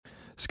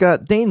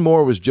Scott, Dane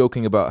Moore was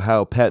joking about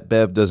how Pat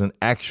Bev doesn't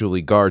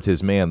actually guard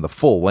his man the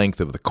full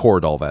length of the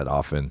court all that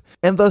often,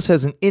 and thus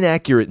has an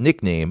inaccurate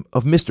nickname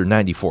of Mr.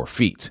 94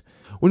 Feet.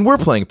 When we're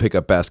playing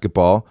pickup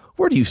basketball,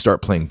 where do you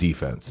start playing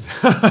defense?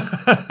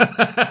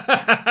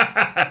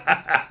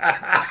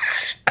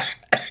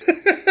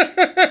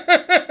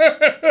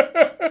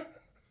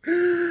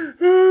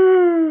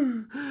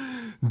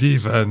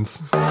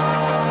 Defense.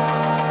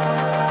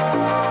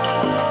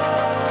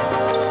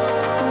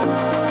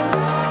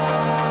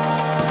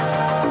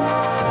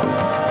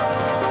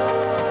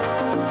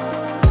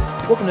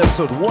 Welcome to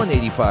episode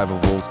 185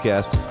 of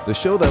Wolvescast, the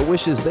show that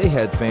wishes they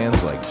had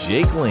fans like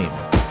Jake Layman.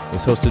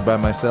 It's hosted by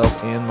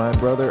myself and my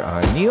brother.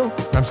 I'm Neil.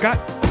 I'm Scott.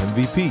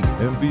 MVP.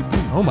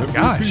 Oh my MVP.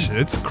 gosh,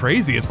 it's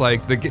crazy. It's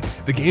like the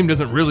game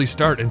doesn't really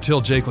start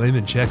until Jake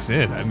Layman checks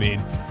in. I mean,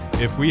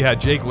 if we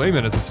had Jake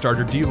Layman as a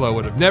starter, D-Lo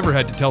would have never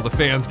had to tell the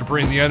fans to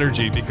bring the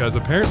energy because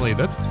apparently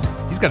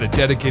he's got a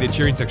dedicated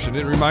cheering section.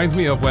 It reminds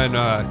me of when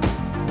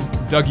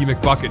Dougie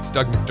McBuckets,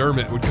 Doug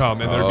McDermott would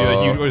come and there'd be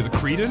a huge, what is it,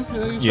 Creighton?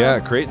 Yeah,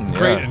 Creighton.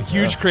 Creighton,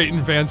 huge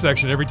Creighton fan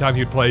section. Every time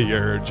he'd play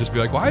here, just be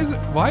like, why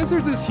is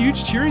there this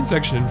huge cheering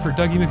section for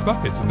Dougie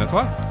McBuckets? And that's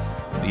why.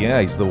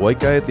 Yeah, he's the white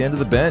guy at the end of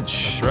the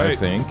bench, That's right. I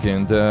think.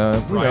 And,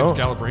 Ryan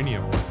Scalabrine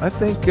Award. I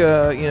think,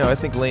 I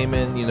think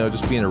Layman,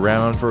 just being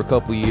around for a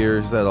couple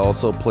years, that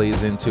also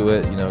plays into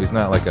it. He's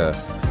not like a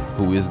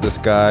who is this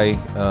guy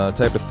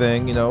type of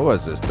thing.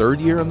 What's his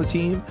third year on the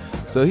team?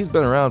 So he's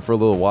been around for a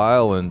little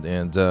while,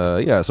 and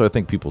so I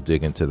think people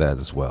dig into that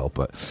as well.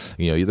 But,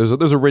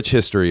 there's a rich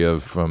history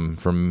of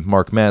from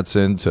Mark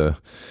Madsen to,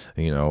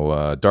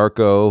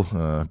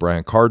 Darko,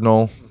 Brian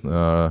Cardinal,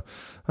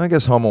 I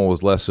guess Hummel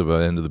was less of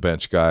an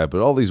end-of-the-bench guy,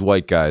 but all these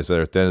white guys that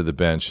are at the end of the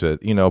bench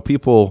that,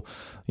 people,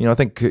 I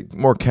think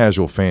more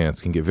casual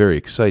fans can get very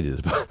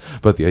excited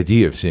about the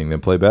idea of seeing them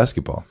play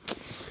basketball.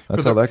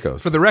 That's how that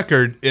goes. For the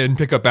record, in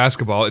pickup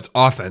basketball, it's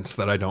offense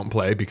that I don't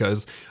play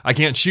because I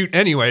can't shoot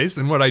anyways.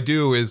 And what I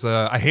do is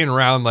I hang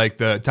around like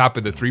the top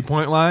of the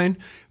three-point line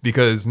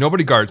because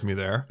nobody guards me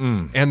there.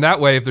 And that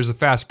way, if there's a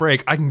fast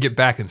break, I can get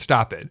back and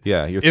stop it.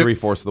 Yeah, you're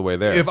three-fourths of the way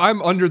there. If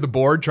I'm under the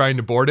board trying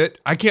to board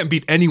it, I can't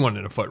beat anyone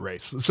in a foot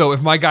race. So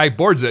if my guy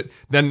boards it,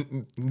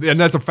 then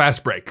that's a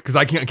fast break because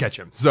I can't catch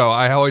him. So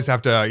I always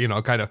have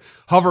to, kind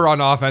of hover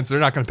on offense. They're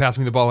not going to pass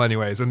me the ball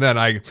anyways. And then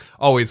I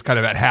always kind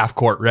of at half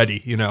court ready,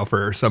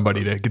 for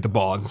somebody to get the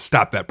ball and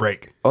stop that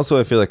break. Also,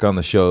 I feel like on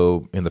the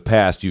show in the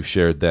past, you've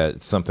shared that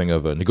it's something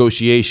of a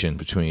negotiation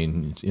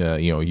between,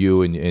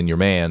 you and your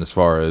man as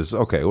far as,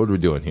 okay, what are we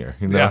doing here?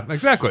 Yeah,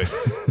 exactly.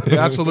 You're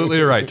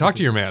absolutely right. Talk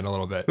to your man a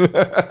little bit.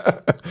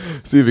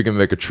 See if you can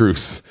make a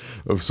truce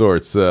of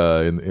sorts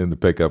in the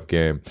pickup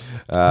game.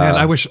 Man,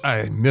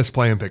 I miss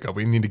playing pickup.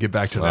 We need to get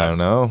back to that. I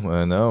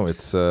know.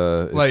 It's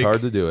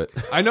hard to do it.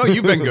 I know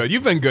you've been good.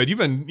 You've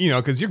been,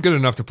 because you're good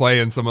enough to play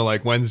in some of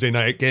like Wednesday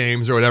night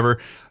games or whatever,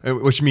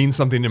 which means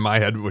something in my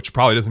head, which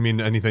probably doesn't mean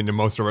anything to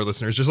most of our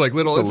listeners. Just like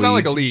little, it's not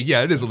like a league.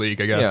 Yeah, it is a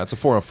league, I guess. Yeah, it's a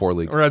 4-on-4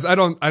 league. Whereas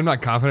I'm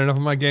not confident enough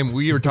in my game.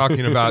 We were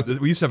talking about,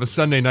 we used to have a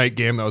Sunday night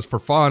game that was for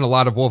fun. A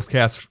lot of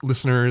Wolfcast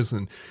listeners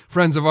and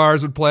friends of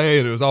ours would play,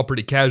 and it was all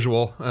pretty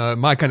casual,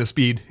 my kind of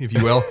speed, if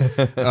you will.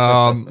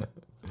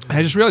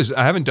 I just realized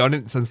I haven't done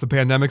it since the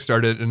pandemic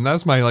started, and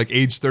that's my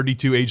age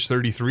 32, age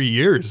 33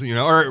 years,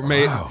 or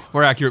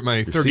more accurate,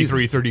 my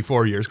 33,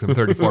 34 years, because I'm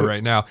 34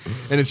 right now.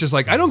 And it's just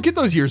like, I don't get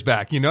those years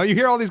back, You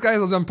hear all these guys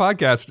on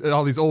podcasts,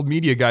 all these old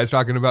media guys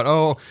talking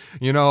about,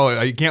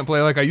 I can't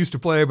play like I used to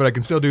play, but I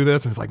can still do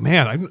this. And it's like,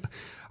 man,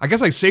 I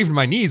guess I saved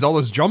my knees. All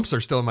those jumps are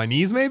still in my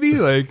knees, maybe.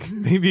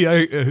 Maybe I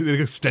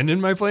extended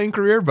my playing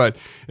career, but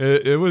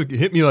it would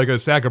hit me like a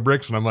sack of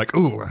bricks when I'm like,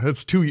 ooh,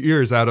 that's 2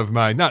 years out of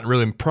my, not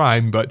really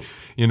prime, but,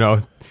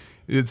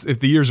 it's if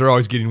the years are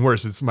always getting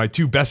worse, it's my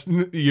 2 best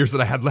years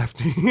that I had left,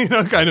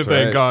 kind of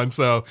thing gone.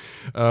 So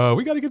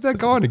we got to get that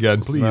going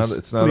again, please.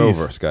 It's not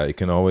over, Scott. You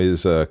can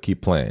always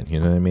keep playing. You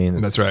know what I mean?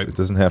 That's right. It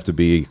doesn't have to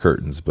be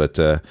curtains, but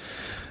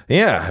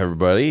yeah,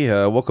 everybody,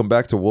 welcome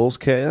back to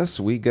Wolvescast.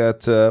 We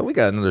got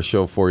another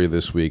show for you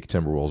this week.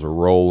 Timberwolves are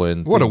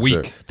rolling. What a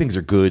week! Things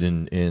are good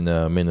in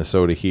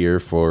Minnesota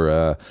here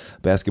for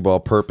basketball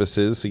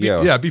purposes. So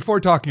yeah. Before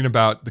talking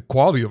about the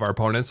quality of our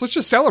opponents, let's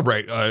just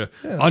celebrate.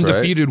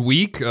 Undefeated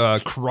week,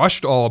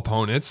 crushed all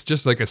opponents.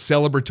 Just like a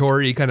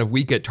celebratory kind of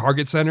week at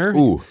Target Center.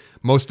 Ooh.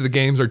 Most of the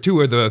games, or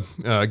 2 of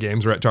the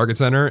games, were at Target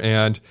Center,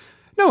 and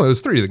no, it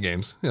was 3 of the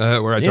games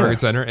were at Target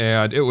Center,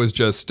 and it was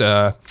just.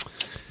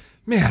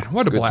 Man,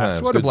 what a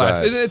blast. What a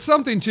blast. It's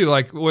something, too,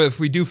 like if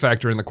we do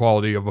factor in the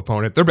quality of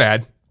opponent, they're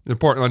bad. The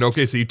Portland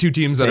OKC, 2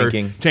 teams that are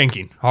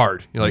tanking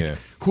hard.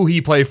 Who he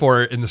play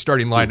for in the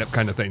starting lineup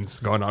kind of things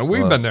going on.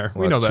 We've been there.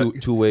 We know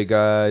that. Two-way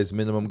guys,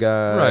 minimum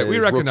guys. Right, we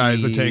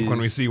recognize rookies. a tank when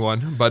we see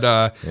one.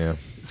 But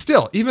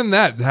still, even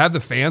that, have the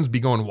fans be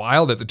going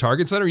wild at the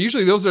Target Center.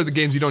 Usually those are the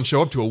games you don't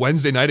show up to a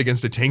Wednesday night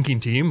against a tanking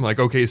team like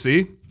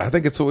OKC. I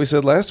think it's what we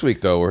said last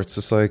week, though, where it's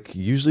just like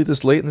usually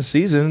this late in the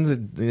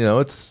season,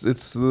 it's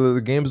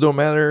the games don't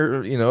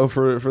matter,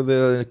 for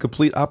the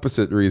complete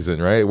opposite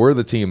reason, right? We're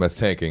the team that's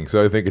tanking,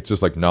 so I think it's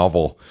just like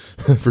novel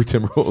for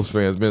Timberwolves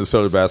fans,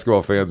 Minnesota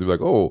basketball fans, to be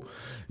like, oh,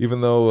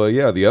 even though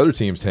the other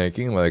team's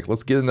tanking, like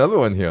let's get another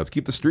one here, let's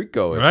keep the streak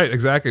going. Right,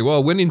 exactly.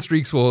 Well, winning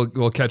streaks will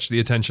catch the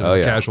attention of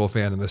the casual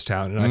fan in this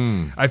town,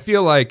 and I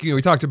feel like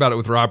we talked about it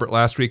with Robert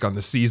last week on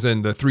the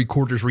season, the 3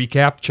 quarters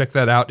recap. Check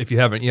that out if you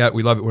haven't yet.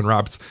 We love it when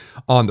Robert's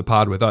on the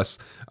pod with us.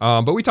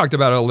 But we talked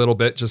about it a little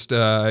bit, just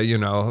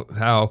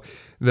how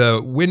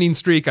the winning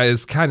streak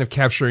is kind of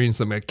capturing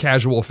some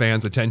casual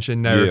fans'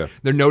 attention. They're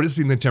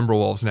noticing the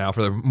Timberwolves now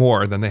for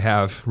more than they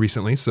have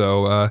recently.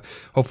 So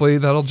hopefully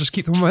that'll just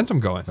keep the momentum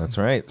going. That's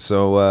right.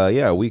 So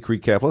week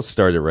recap. Let's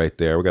start it right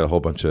there. We got a whole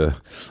bunch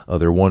of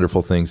other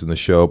wonderful things in the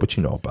show, but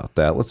you know about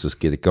that. Let's just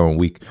get it going.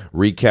 Week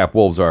recap.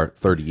 Wolves are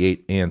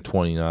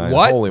 38-29.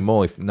 What? Holy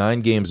moly!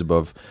 9 games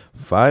above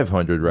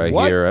 500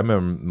 here. I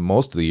remember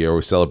most of the year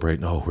we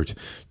celebrate. Oh, we're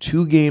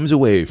 2 games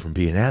away from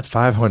being at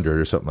 500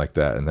 or something like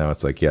that. And now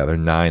it's like, they're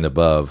 9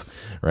 above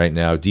right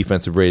now.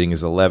 Defensive rating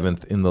is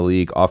 11th in the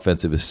league.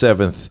 Offensive is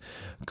 7th.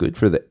 Good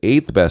for the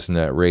 8th best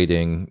net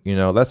rating.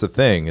 That's the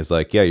thing is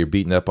like, you're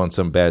beating up on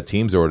some bad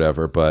teams or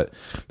whatever, but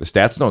the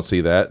stats don't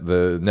see that.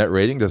 The net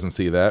rating doesn't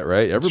see that,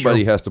 right?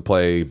 Everybody has to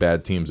play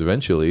bad teams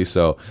eventually.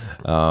 So,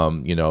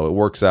 it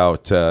works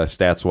out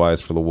stats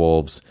wise for the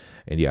Wolves.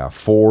 And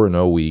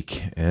 4-0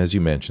 week, as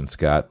you mentioned,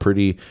 Scott.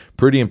 Pretty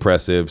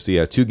impressive.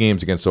 So 2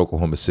 games against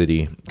Oklahoma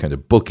City, kind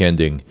of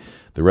bookending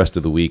the rest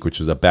of the week, which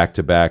was a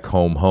back-to-back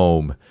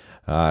home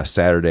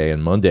Saturday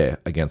and Monday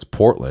against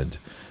Portland.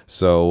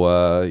 So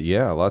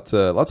lots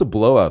of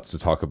blowouts to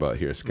talk about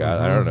here, Scott.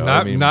 I don't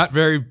know. Not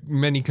very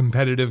many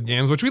competitive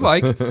games, which we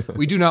like.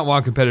 We do not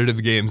want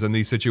competitive games in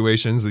these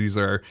situations. These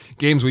are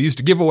games we used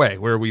to give away,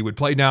 where we would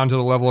play down to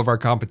the level of our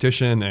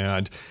competition,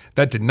 and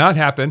that did not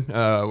happen.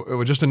 It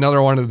was just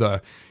another one of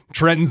the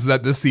trends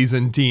that this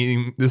season's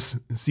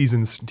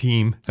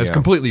team has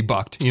completely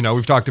bucked.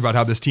 We've talked about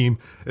how this team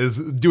is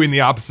doing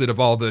the opposite of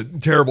all the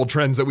terrible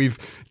trends that we've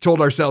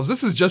told ourselves.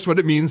 This is just what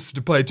it means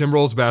to play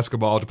Timberwolves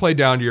basketball, to play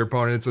down to your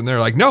opponents. And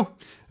they're like, no.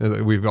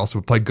 We've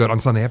also played good on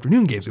Sunday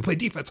afternoon games. We play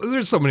defense.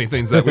 There's so many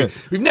things that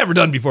we've never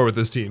done before with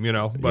this team,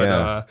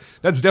 But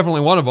that's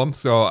definitely one of them.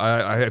 So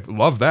I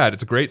love that.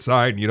 It's a great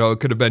sign. It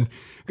could have been,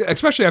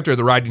 especially after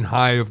the riding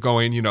high of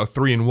going,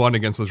 3-1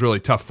 against those really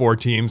tough 4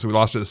 teams. We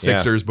lost to the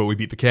Sixers, but we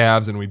beat the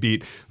Cavs and we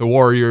beat the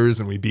Warriors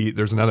and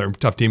there's another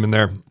tough team in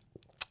there.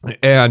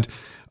 And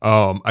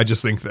I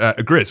just think that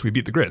Grizz, we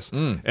beat the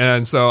Grizz.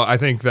 And so I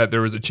think that there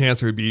was a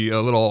chance we'd be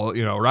a little,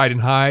 riding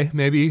high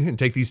maybe and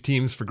take these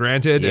teams for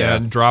granted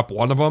and drop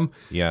one of them.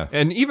 Yeah.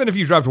 And even if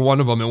you dropped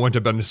one of them, it wouldn't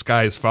have been the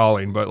sky is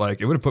falling, but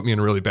it would have put me in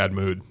a really bad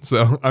mood.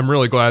 So I'm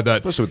really glad that.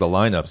 Especially with the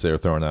lineups they were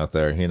throwing out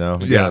there,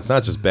 Yeah, it's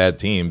not just bad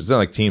teams. It's not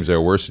like teams that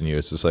are worse than you.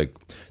 It's just like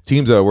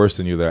teams that are worse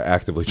than you that are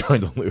actively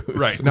trying to lose.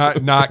 Right.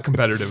 Not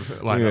competitive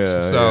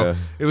lineups.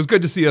 It was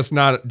good to see us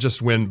not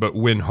just win, but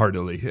win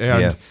heartily.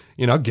 And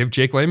give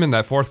Jake Layman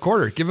that 4th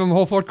quarter. Give him the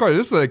whole 4th quarter.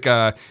 This is like,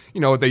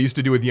 what they used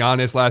to do with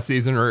Giannis last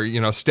season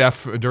or,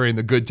 Steph during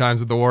the good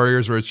times of the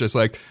Warriors, where it's just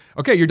like,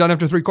 okay, you're done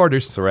after 3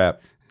 quarters. It's a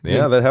wrap.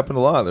 Yeah, that happened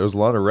a lot. There was a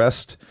lot of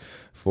rest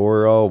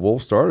for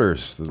Wolf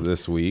starters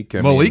this week.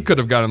 Malik could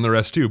have gotten the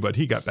rest too, but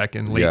he got back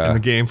in late in the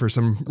game for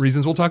some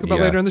reasons we'll talk about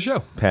later in the show.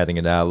 Padding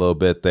it out a little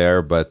bit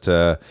there, but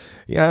I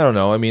don't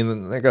know.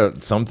 I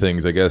got some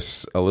things, I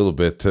guess, a little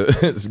bit to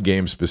this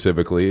game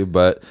specifically,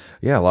 but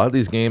a lot of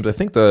these games, I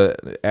think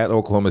at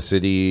Oklahoma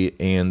City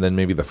and then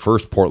maybe the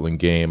first Portland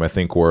game, I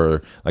think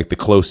were like the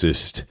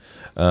closest.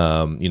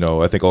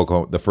 I think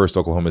the first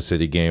Oklahoma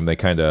City game, they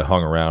kind of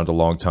hung around a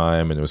long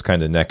time, and it was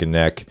kind of neck and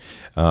neck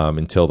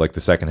until like the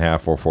second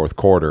half or 4th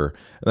quarter.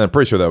 And I'm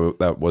pretty sure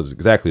that was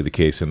exactly the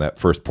case in that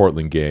first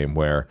Portland game,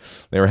 where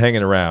they were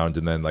hanging around,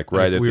 and then at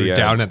the end, we were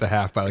down at the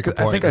half by like a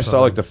point. I think I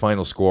saw the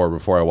final score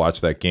before I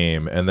watched that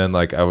game, and then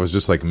I was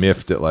just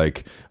miffed at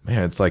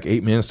man, it's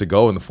 8 minutes to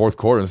go in the 4th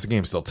quarter, and this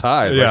game's still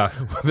tied. Yeah,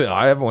 the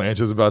Avalanche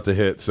is about to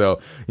hit. So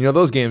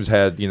those games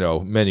had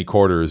many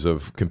quarters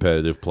of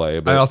competitive play.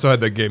 But I also had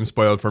that game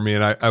spoiled for me,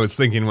 and I was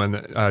thinking when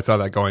I saw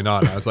that going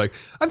on, I was like,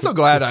 I'm so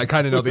glad I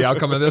kind of know the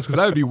outcome of this, because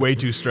I would be way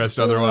too stressed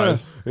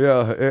otherwise.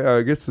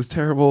 It gets this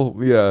terrible.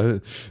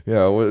 You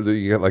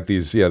got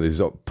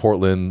these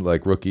Portland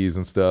rookies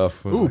and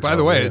stuff. Ooh, by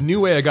the way, New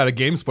Way, I got a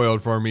game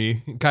spoiled for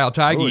me. Kyle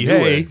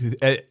Teige,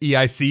 at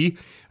EIC.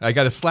 I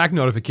got a Slack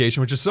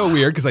notification, which is so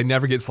weird because I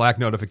never get Slack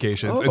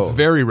notifications. It's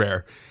very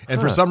rare.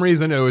 And for some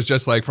reason, it was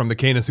just from the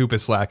Canis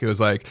Hoopus Slack. It was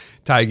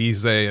Tiggy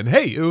saying,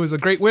 hey, it was a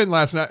great win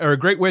last night, or a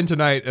great win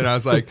tonight. And I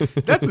was like,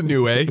 that's a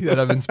New Way that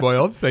I've been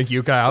spoiled. Thank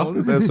you, Kyle. I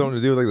wonder if that has something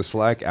to do with the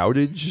Slack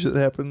outage that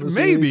happened this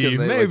week.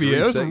 Maybe.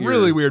 It was some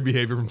really weird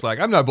behavior from Slack.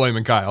 I'm not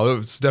blaming Kyle.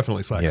 It's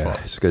definitely Slack's fault.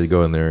 Just got to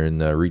go in there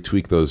and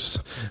retweak those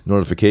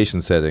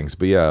notification settings.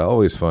 But yeah,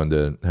 always fun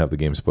to have the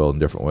game spoiled in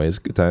different ways.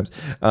 Good times.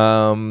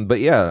 But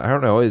yeah, I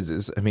don't know.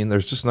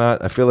 There's just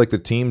not. I feel like the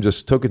team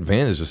just took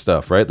advantage of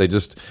stuff, right? They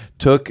just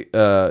took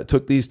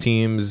these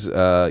teams.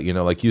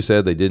 Like you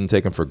said, they didn't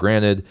take them for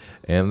granted,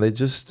 and they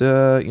just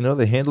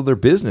they handled their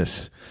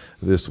business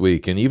this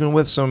week. And even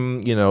with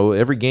some,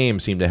 every game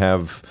seemed to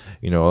have,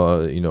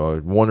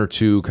 one or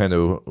two kind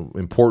of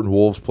important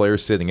Wolves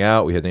players sitting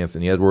out. We had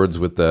Anthony Edwards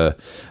with the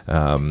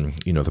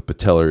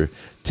patellar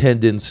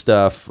tendon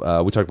stuff.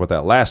 We talked about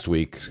that last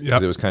week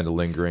because it was kind of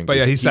lingering. But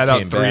yeah, he sat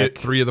out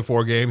three of the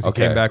 4 games. He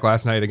came back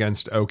last night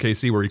against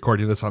OKC. We're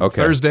recording this on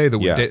Thursday,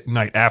 the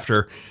night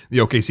after the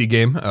OKC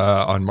game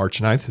on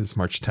March 9th. It's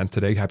March 10th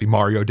today. Happy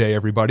Mario Day,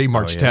 everybody.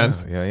 March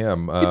 10th.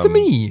 Yeah. It's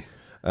me.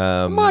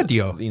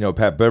 Mario.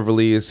 Pat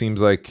Beverly, it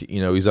seems like,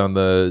 he's on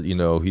the,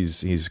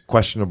 he's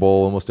questionable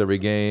almost every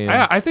game.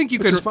 I think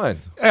which is fine.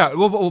 Yeah,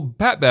 well,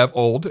 Pat Bev,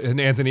 old, and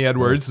Anthony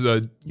Edwards,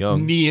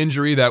 young knee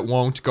injury that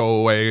won't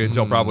go away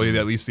until probably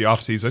at least the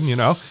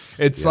offseason,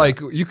 It's like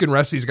you can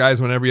rest these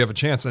guys whenever you have a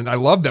chance. And I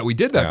love that we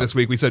did that this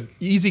week. We said,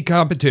 easy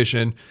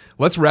competition,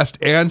 let's rest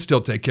and still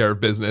take care of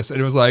business.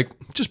 And it was like,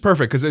 just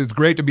perfect, because it's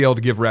great to be able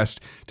to give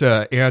rest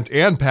to Ant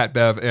and Pat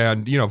Bev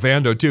and,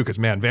 Vando too, because,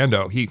 man,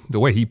 Vando, the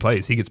way he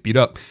plays, he gets beat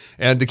up.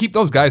 And to keep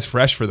those guys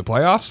fresh for the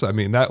playoffs, I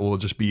mean, that will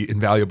just be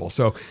invaluable.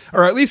 So,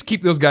 or at least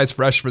keep those guys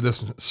fresh for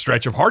this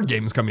stretch of hard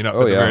games coming up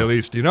at the very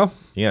least,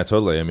 Yeah,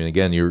 totally. I mean,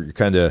 again, you're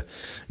kind of,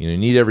 you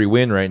need every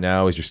win right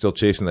now as you're still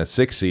chasing that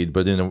 6th seed,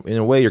 but in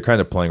a way, you're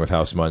kind of playing with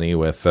house money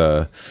with,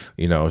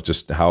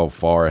 just how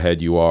far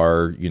ahead you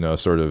are,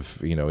 sort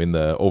of, in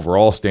the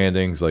overall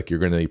standings. Like, you're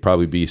going to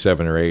probably be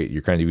 7 or 8.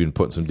 You're kind of even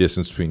putting some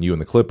distance between you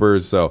and the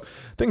Clippers. So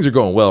things are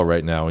going well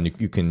right now, and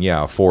you can,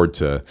 afford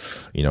to,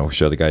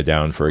 shut a guy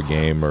down for a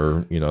game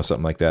or,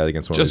 something like that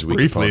against one of these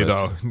weak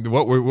opponents. Just briefly,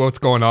 though, what's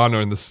going on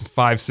in this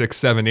 5, 6,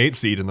 7, 8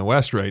 seed in the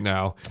West right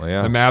now? Oh,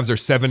 yeah. The Mavs are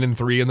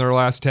 7-3 in their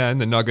last 10.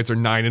 The Nuggets are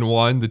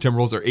 9-1. The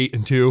Timberwolves are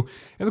 8-2,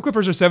 and the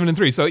Clippers are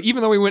 7-3. So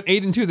even though we went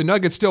 8-2, the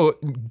Nuggets still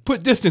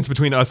put distance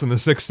between us and the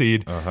 6th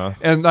seed.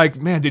 And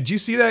man, did you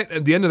see that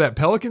at the end of that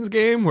Pelicans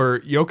game where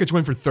Jokic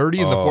went for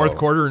 30 in the 4th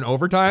quarter in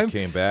overtime?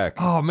 Came back.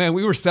 Oh man,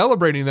 we were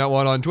celebrating that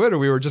one on Twitter.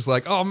 We were just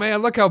like, oh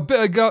man, look how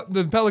big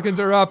the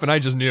Pelicans are up. And I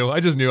just knew. I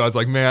was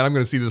like, man, I'm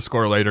going to see the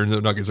score later, and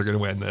the Nuggets are going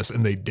to win this,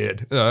 and they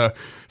did.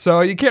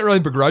 So you can't really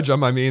begrudge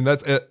them. I mean,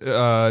 that's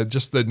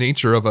just the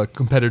nature of a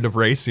competitive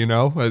race.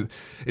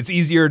 It's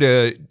easier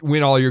to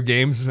win all your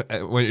games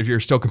if you're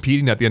still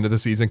competing at the end of the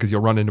season, because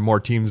you'll run into more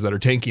teams that are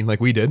tanking like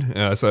we did.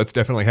 So that's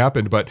definitely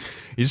happened. But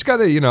you just got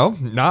to,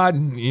 nod,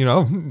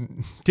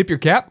 tip your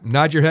cap,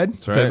 nod your head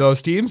to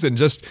those teams, and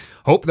just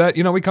hope that,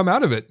 we come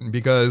out of it,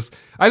 because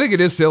I think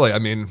it is silly. I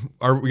mean,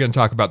 are we going to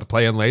talk about the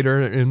play-in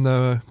later in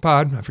the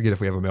pod? I forget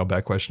if we have a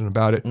mailbag question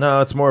about it.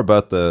 No, it's more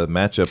about the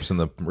matchups in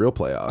the real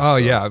playoffs. Oh,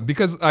 yeah,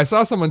 because I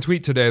saw someone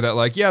tweet today that,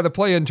 the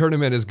play-in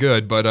tournament is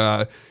good,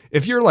 but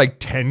if you're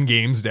 10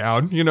 games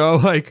down,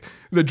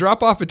 the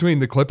drop-off between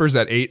the Clippers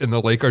at 8 and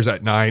the Lakers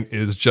at 9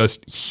 is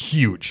just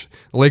huge.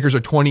 The Lakers are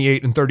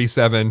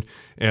 28-37,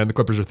 and the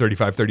Clippers are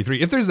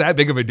 35-33. If there's that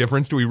big of a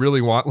difference, do we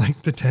really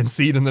want the 10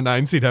 seed and the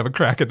 9 seed to have a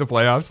crack at the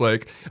playoffs?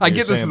 I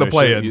get this is the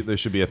play-in. There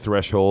should be a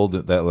threshold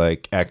that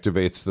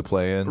activates the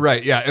play-in.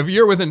 Right, yeah. If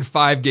you're within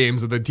 5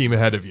 games of the team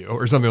ahead of you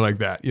or something like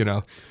that,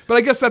 But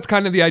I guess that's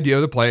kind of the idea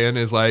of the play-in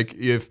is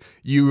if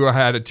you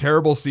had a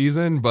terrible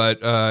season, but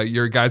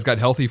your guys got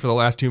healthy for the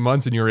last 2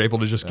 months and you were able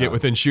to just get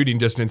within shooting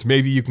distance,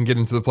 maybe you can get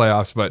into the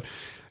playoffs. But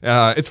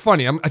it's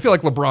funny. I feel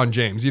like LeBron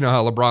James. You know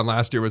how LeBron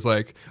last year was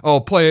like, oh,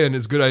 play-in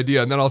is a good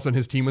idea. And then all of a sudden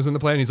his team was in the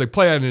play-in. He's like,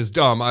 play-in is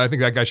dumb. I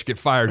think that guy should get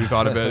fired who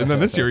thought of it. And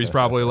then this year he's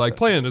probably like,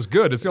 play-in is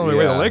good. It's the only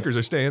way the Lakers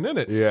are staying in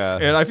it. Yeah.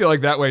 And I feel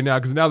like that way now,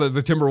 because now that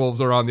the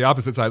Timberwolves are on the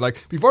opposite side,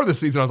 before this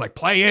season, I was like,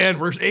 play-in.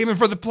 We're aiming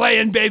for the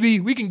play-in, baby.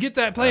 We can get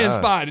that play-in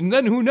spot. And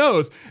then who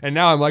knows? And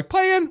now I'm like,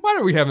 play-in? Why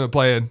are we having the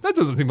play-in? That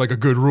doesn't seem like a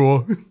good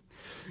rule.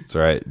 That's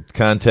right.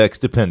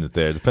 Context dependent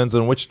there. Depends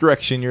on which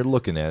direction you're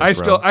looking at it I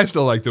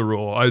still like the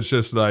rule. It's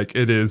just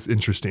it is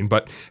interesting.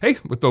 But hey,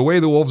 with the way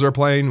the Wolves are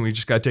playing, we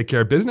just got to take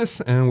care of business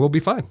and we'll be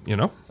fine,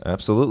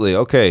 Absolutely.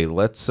 Okay,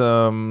 let's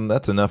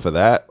that's enough of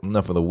that.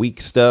 Enough of the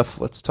weak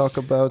stuff. Let's talk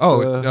about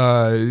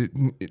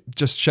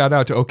just shout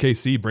out to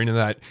OKC bringing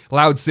that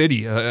Loud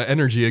City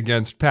energy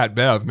against Pat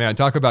Bev. Man,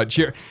 talk about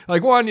cheer.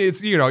 One,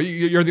 it's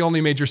you're the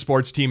only major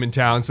sports team in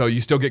town, so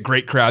you still get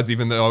great crowds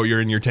even though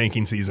you're in your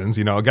tanking seasons.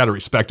 Got to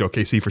respect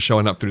OKC for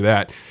showing up through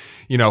that.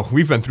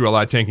 We've been through a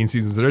lot of tanking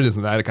seasons. There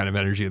isn't that kind of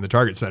energy in the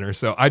Target Center.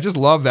 So I just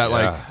love that,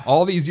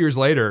 all these years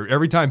later,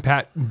 every time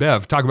Pat and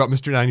Bev talk about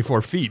Mr.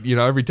 94 feet,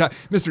 every time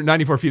Mr.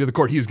 94 feet of the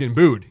court, he was getting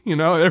booed.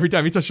 Every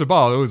time he touched the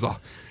ball, it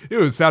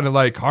was sounded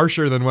like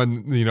harsher than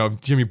when,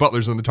 Jimmy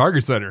Butler's in the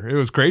Target Center. It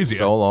was crazy.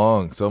 So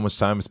long. So much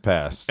time has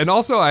passed. And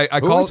also, what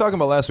were we talking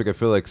about last week? I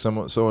feel like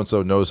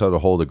so-and-so knows how to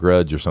hold a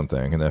grudge or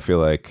something. And I feel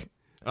like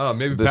Oh,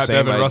 maybe the Pat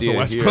same Bevan, Russell idea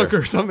Westbrook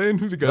here. or something.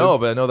 Because No,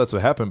 but I know that's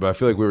what happened. But I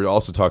feel like we were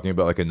also talking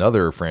about like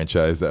another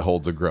franchise that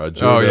holds a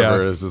grudge. Or Oh,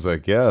 whatever. yeah. It's just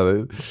like,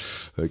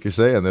 like you're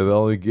saying, they're the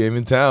only game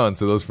in town.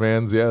 So those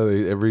fans, they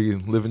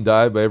live and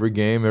die by every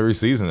game, every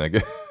season, I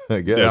guess.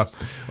 Yeah.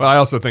 Well, I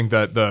also think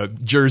that the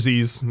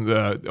jerseys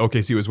the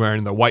OKC was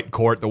wearing, the white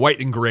court, the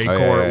white and gray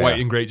court, white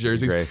and gray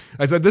jerseys. Gray.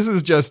 I said, this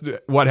is just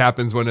what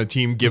happens when a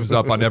team gives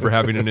up on ever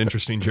having an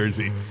interesting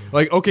jersey.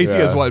 Like OKC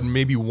has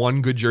maybe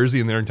one good jersey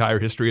in their entire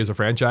history as a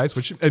franchise,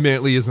 which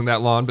admittedly isn't that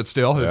long, but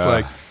still, it's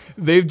like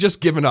they've just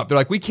given up. They're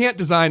like, we can't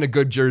design a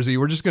good jersey.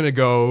 We're just going to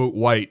go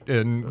white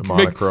and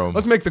monochrome.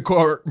 Let's make the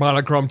court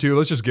monochrome too.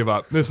 Let's just give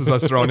up. This is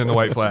us throwing in the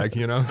white flag,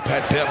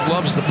 Pat Bev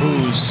loves the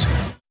booze.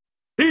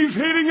 He's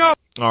heating up.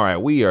 All right,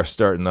 we are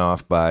starting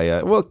off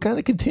by kind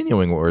of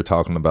continuing what we were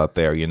talking about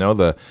there. I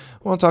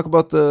want to talk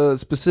about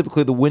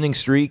specifically the winning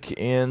streak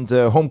and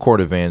home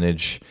court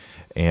advantage,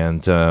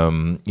 and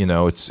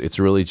it's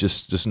really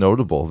just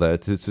notable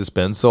that it's just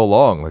been so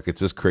long. Like,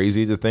 it's just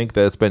crazy to think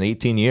that it's been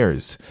 18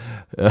 years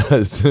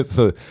since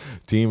the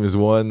team has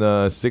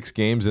won 6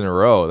 games in a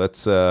row.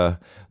 That's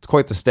it's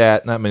quite the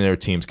stat. Not many other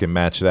teams can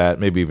match that.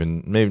 Maybe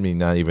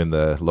not even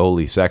the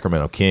lowly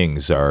Sacramento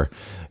Kings are.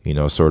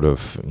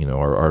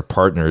 Our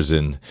partners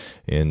in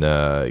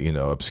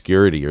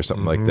obscurity or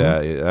something like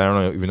that. I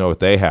don't even know what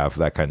they have,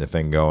 that kind of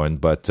thing going,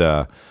 but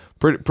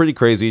pretty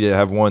crazy to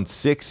have won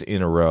 6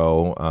 in a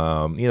row.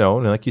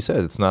 And like you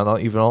said, it's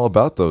not even all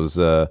about those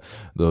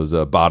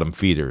bottom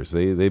feeders.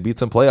 They beat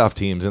some playoff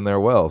teams in there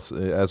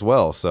as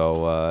well.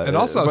 So and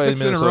also 6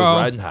 in a row.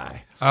 Riding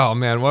high. Oh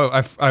man, well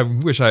I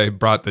wish I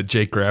brought the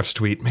Jake Graff's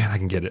tweet. Man, I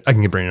can get it. I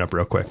can bring it up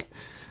real quick.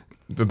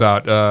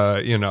 About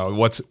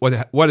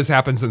what has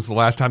happened since the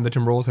last time the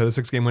Timberwolves had a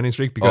 6-game winning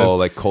streak? Because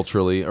like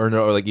culturally, or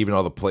like even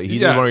all the play. He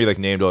did one where he like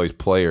named all these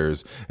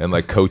players and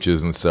like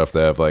coaches and stuff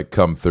that have like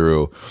come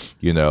through,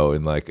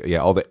 and like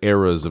all the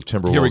eras of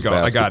Timberwolves here we go.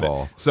 basketball. I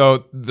got it.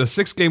 So the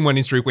 6-game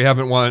winning streak, we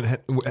haven't won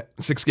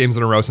 6 games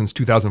in a row since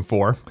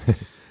 2004.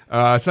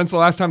 Since the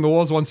last time the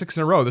Wolves won 6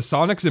 in a row, the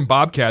Sonics and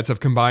Bobcats have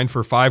combined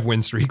for 5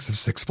 win streaks of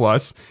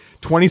 6+.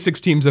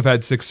 26 teams have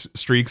had 6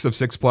 streaks of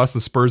 6+.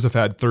 The Spurs have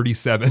had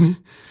 37.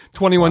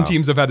 21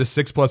 teams have had a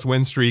 6+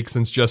 win streak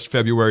since just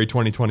February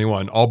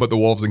 2021. All but the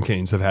Wolves and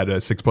Canes have had a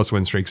 6+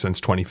 win streak since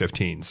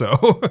 2015. So,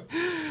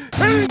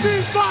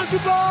 anything's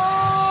possible!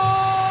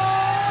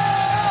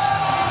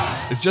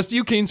 It's just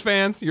you, Canes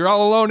fans. You're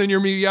all alone in your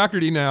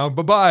mediocrity now.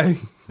 Bye-bye.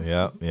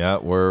 Yeah,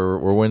 we're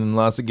winning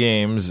lots of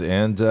games,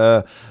 and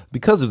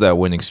because of that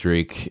winning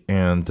streak,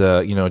 and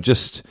I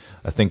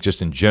think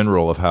just in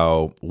general of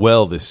how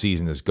well this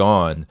season has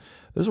gone,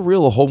 there's a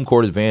real home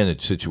court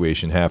advantage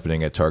situation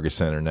happening at Target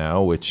Center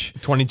now, which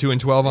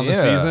 22-12 on the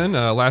season.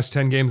 Last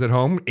 10 games at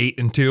home,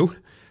 8-2.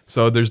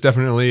 So there's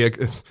definitely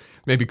it's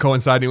maybe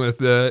coinciding with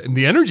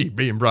the energy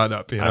being brought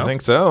up. I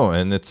think so,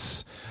 and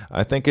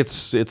I think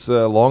it's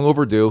long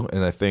overdue,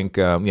 and I think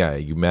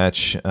you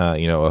match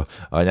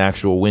an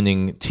actual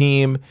winning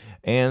team,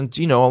 and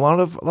a lot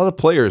of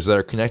players that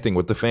are connecting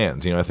with the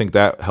fans. I think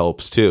that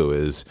helps too,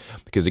 is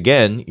because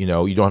again, you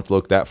don't have to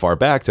look that far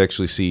back to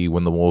actually see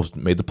when the Wolves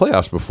made the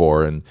playoffs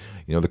before, and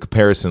the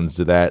comparisons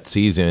to that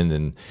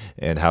season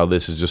and how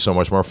this is just so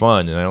much more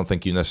fun. And I don't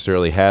think you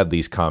necessarily had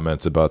these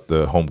comments about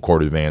the home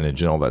court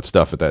advantage and all that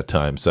stuff at that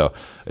time. So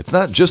it's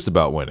not just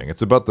about winning;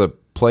 it's about the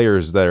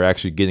players that are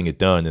actually getting it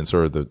done and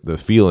sort of the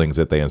feelings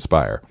that they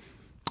inspire.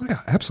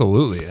 Yeah,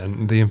 absolutely.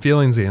 And the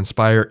feelings they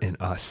inspire in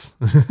us.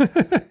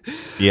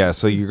 Yeah,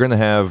 so you're going to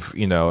have,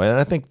 and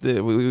I think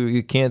that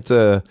we can't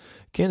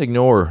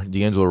ignore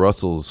D'Angelo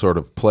Russell's sort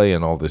of play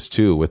in all this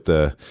too, with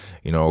the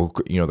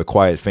the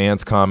quiet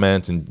fans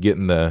comments and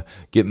getting the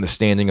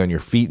standing on your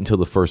feet until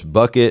the first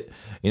bucket.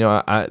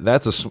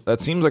 That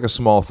seems like a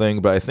small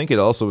thing, but I think it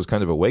also was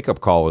kind of a wake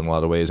up call in a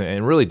lot of ways,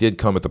 and really did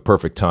come at the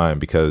perfect time,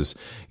 because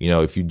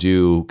if you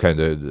do kind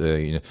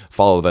of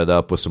follow that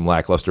up with some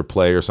lackluster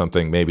play or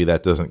something, maybe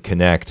that doesn't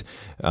connect.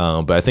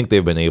 But I think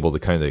they've been able to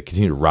kind of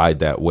continue to ride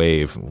that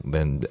wave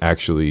and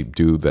actually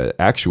do the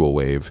actual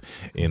wave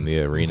in the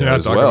arena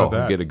as well,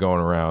 and get it going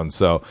around.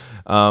 So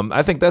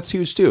I think that's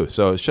huge too.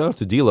 So shout out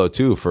to D'Lo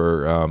too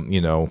for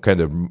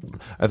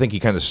I think he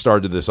kind of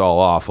started this all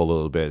off a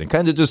little bit, and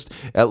kind of just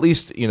at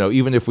least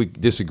even if we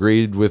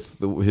disagreed with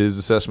his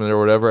assessment or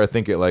whatever, I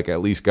think it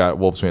at least got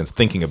Wolves fans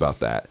thinking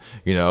about that.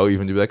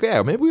 Even to be like,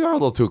 yeah, maybe we are a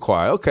little too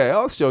quiet. Okay,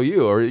 I'll show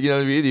you, or what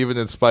I mean. Even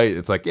in spite,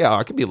 it's like, yeah,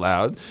 I can be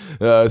loud.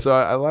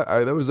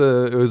 So it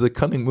was a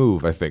cunning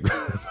move, I think,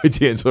 by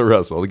D'Angelo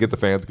Russell to get the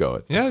fans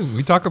going. Yeah,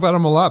 we talk about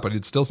him a lot, but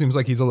it still seems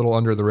like he's a little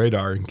under the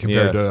radar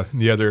compared to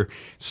the other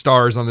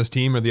stars on this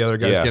team, or the other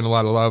guys getting a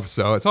lot of love.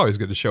 So it's always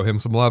good to show him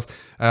some love.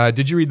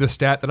 Did you read the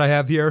stat that I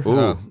have here?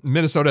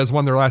 Minnesota has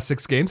won their last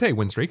 6 games,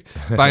 win streak,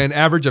 by an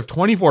average of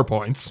 24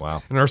 points.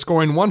 Wow. And are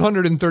scoring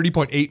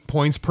 130.8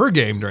 points per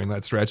game during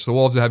that stretch. The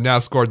Wolves have now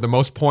scored the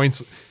most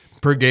points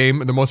per game,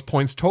 the most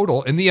points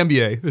total in the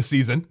NBA this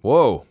season.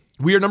 Whoa.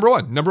 We are number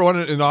one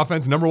in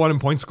offense, number one in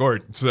points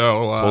scored.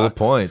 So Total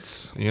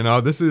points.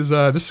 This is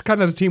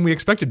kind of the team we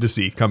expected to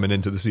see coming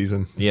into the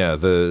season. Yeah,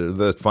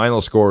 the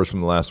final scores from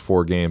the last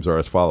 4 games are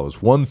as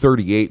follows: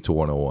 138 to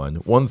 101,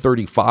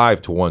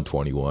 135 to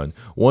 121,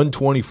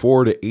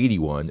 124 to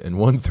 81, and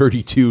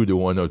 132 to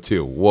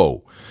 102.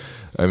 Whoa.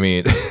 I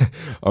mean,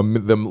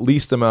 the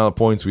least amount of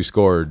points we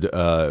scored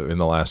in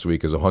the last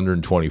week is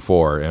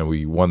 124, and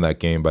we won that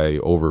game by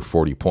over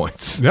 40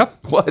 points.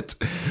 Yep. What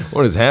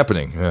is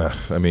happening?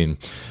 I mean,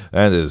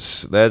 that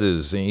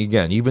is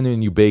again, even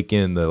when you bake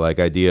in the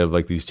idea of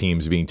these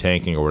teams being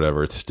tanking or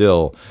whatever, it's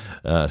still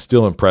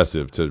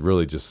impressive to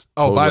really just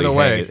totally by the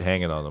way,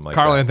 hang it on them like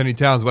Karl that. Anthony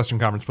Towns, Western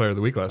Conference Player of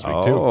the Week last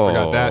week too.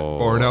 Forgot that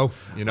 4-0.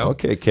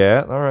 Okay,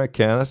 Cat. All right,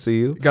 Cat. I see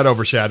you. Got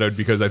overshadowed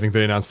because I think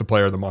they announced the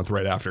Player of the Month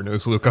right after, and it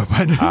was Luka.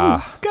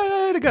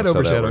 But got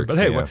overshadowed. But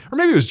hey, yeah. or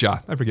maybe it was Ja.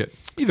 I forget.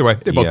 Either way,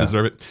 they both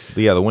deserve it.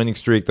 But yeah, the winning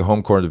streak, the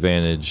home court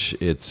advantage,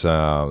 it's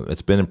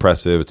been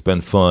impressive. It's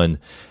been fun.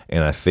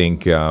 And I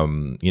think,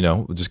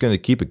 we're just going to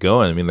keep it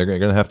going. I mean, they're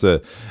going to have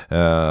to,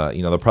 they're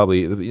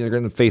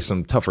going to face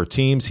some tougher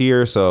teams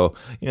here. So,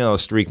 the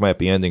streak might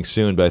be ending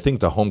soon. But I think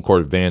the home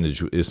court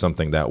advantage is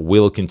something that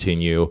will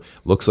continue.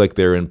 Looks like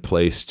they're in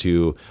place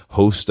to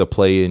host a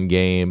play-in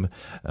game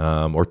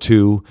or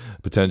 2,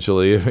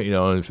 potentially,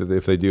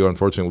 if they do,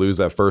 unfortunately, lose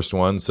that first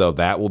one. So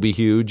that will be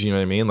huge. You know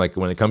what I mean? Like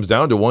when it comes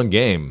down to one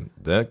game,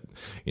 that,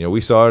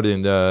 we saw it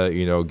in,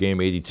 game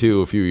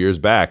 82 a few years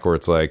back where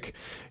it's like,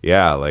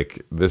 yeah,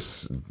 like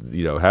this,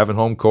 having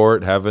home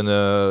court, having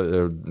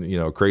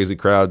a crazy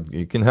crowd,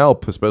 it can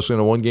help, especially in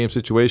a 1-game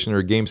situation or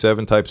a Game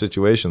 7 type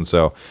situation.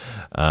 So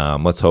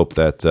let's hope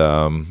that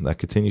that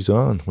continues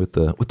on with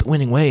the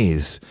winning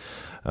ways.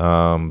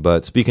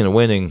 But speaking of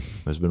winning,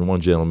 there's been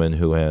one gentleman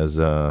who has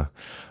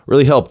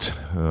really helped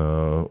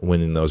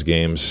winning those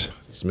games.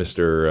 It's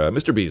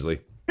Mr.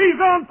 Beasley. He's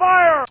on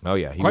fire! Oh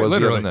yeah, he Quite was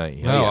literally. the other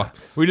night. No, Yeah.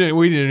 We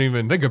didn't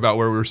even think about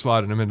where we were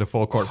slotting him into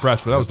full court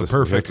press, but that was the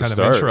perfect kind of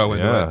intro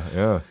into it.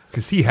 Yeah.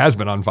 Because he has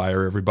been on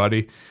fire,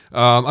 everybody.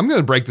 I'm going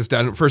to break this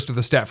down first with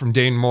a stat from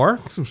Dane Moore.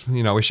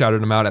 We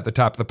shouted him out at the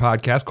top of the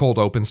podcast, cold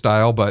open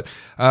style. But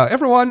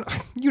everyone,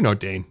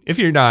 Dane. If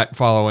you're not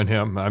following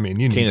him, I mean,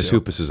 you need Canis to.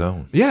 Hoop is his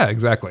own. Yeah,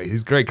 exactly.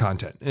 He's great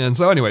content. And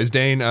so anyways,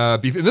 Dane,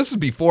 and this is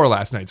before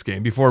last night's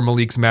game, before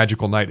Malik's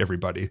magical night,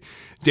 everybody.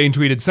 Dane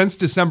tweeted, since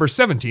December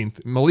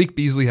 17th, Malik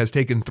Beasley has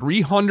taken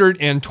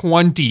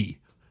 320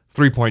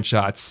 3-point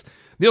shots.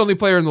 The only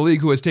player in the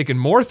league who has taken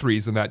more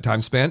threes in that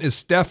time span is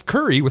Steph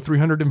Curry with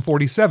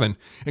 347.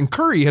 And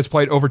Curry has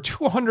played over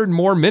 200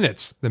 more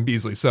minutes than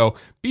Beasley. So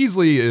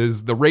Beasley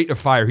is the rate of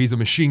fire. He's a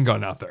machine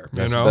gun out there.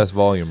 That's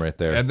volume right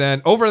there. And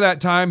then over that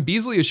time,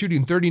 Beasley is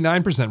shooting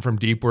 39% from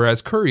deep,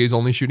 whereas Curry is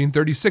only shooting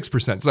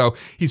 36%. So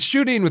he's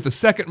shooting with the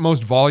second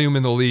most volume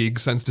in the league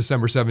since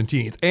December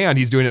 17th. And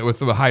he's doing it with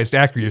the highest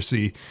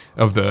accuracy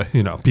of the,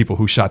 people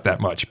who shot that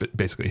much, but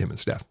basically him and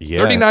Steph. Yeah.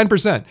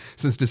 39%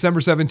 since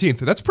December 17th.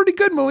 That's pretty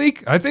good,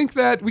 Malik. I think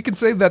that we can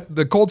say that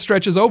the cold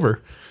stretch is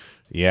over.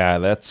 Yeah,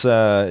 that's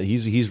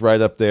he's right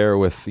up there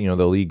with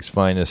the league's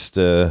finest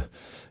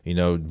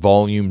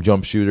volume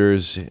jump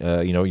shooters.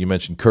 You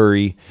mentioned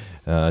Curry,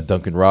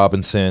 Duncan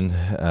Robinson,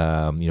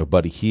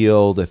 Buddy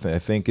Hield. I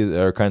think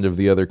are kind of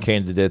the other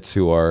candidates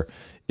who are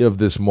of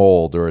this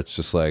mold, or it's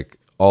just like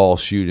all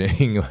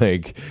shooting.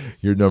 Like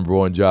your number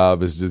one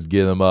job is just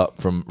get them up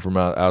from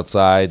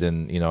outside,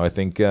 and I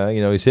think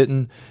he's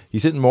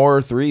hitting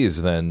more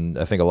threes than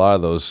I think a lot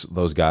of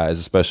those guys,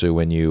 especially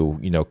when you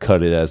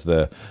cut it as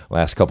the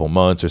last couple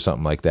months or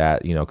something like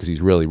that. Because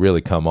he's really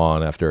come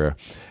on after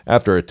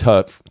a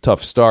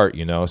tough start.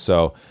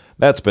 So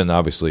that's been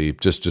obviously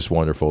just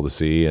wonderful to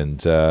see, and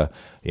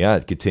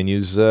it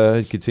continues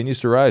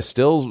to rise.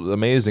 Still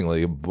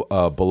amazingly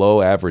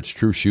below average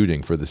true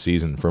shooting for the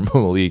season for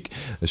Malik.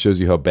 That shows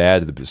you how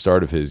bad the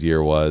start of his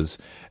year was.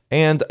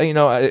 And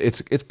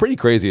it's pretty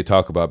crazy to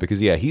talk about because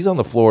he's on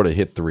the floor to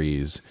hit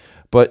threes,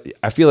 but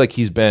I feel like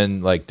he's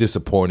been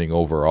disappointing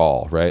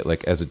overall, right?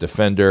 Like as a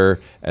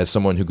defender, as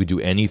someone who could do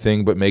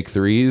anything but make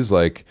threes,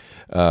 you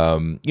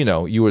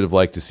would have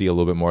liked to see a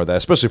little bit more of that,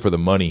 especially for the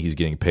money he's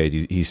getting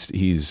paid.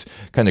 He's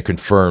kind of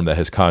confirmed that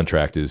his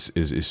contract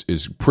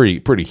is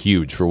pretty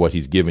huge for what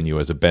he's given you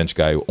as a bench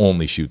guy who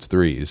only shoots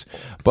threes.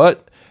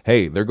 But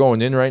hey, they're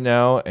going in right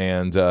now,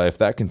 and if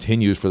that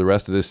continues for the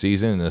rest of this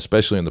season, and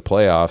especially in the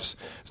playoffs,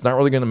 it's not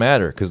really going to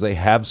matter because they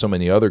have so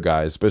many other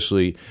guys,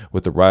 especially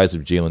with the rise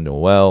of Jalen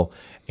Noel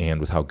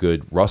and with how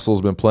good Russell's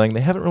been playing.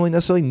 They haven't really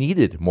necessarily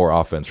needed more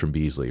offense from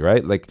Beasley,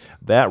 right? Like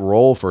that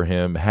role for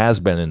him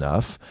has been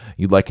enough.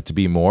 You'd like it to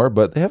be more,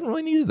 but they haven't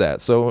really needed that.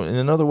 So in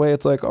another way,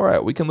 it's like, all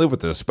right, we can live with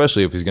this,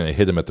 especially if he's going to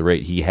hit him at the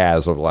rate he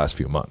has over the last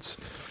few months.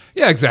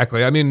 Yeah,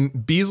 exactly. I mean,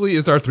 Beasley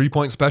is our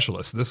 3-point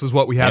specialist. This is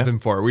what we have him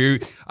for. We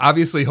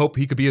obviously hope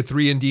he could be a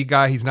 3-and-D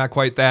guy. He's not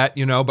quite that,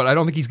 but I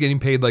don't think he's getting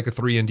paid like a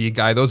 3-and-D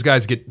guy. Those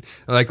guys get,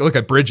 like, look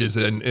at Bridges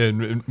and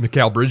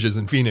Mikal Bridges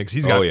in Phoenix.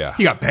 He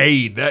got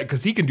paid that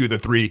because he can do the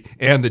 3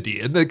 and the D.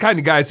 And the kind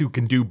of guys who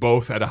can do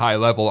both at a high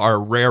level are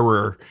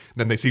rarer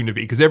than they seem to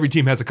be, because every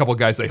team has a couple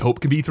guys they hope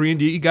can be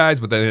 3-and-D guys,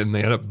 but then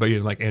they end up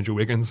being like Andrew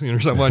Wiggins or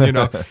someone,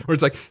 where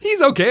it's like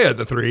he's okay at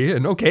the 3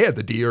 and okay at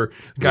the D, or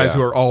guys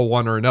who are all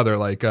one or another,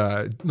 like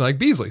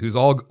Beasley, who's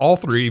all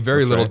 3,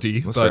 very little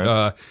D.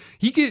 But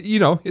he can,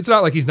 it's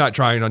not like he's not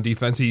trying on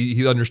defense.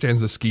 He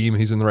understands the scheme.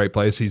 He's in the right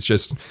place. He's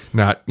just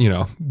not, he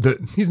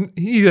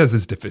has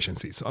his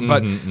deficiencies.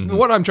 But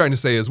what I'm trying to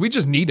say is we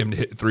just need him to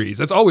hit threes.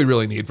 That's all we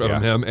really need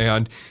from him.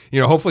 And,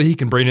 hopefully he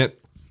can bring it.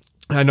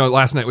 I know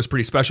last night was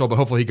pretty special, but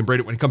hopefully he can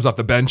bring it when he comes off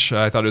the bench.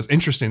 I thought it was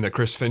interesting that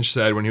Chris Finch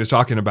said when he was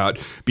talking about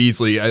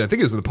Beasley, I think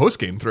it was in the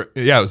postgame.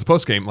 It was the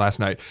postgame last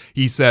night.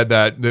 He said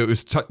that it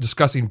was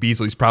discussing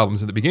Beasley's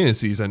problems in the beginning of the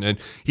season, and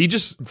he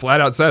just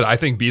flat out said, I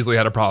think Beasley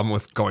had a problem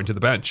with going to the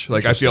bench.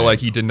 Like, I feel like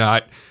he did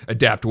not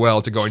adapt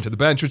well to going to the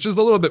bench, which is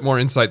a little bit more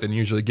insight than you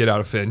usually get out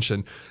of Finch.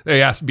 And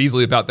they asked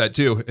Beasley about that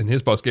too in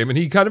his postgame, and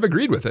he kind of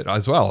agreed with it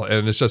as well.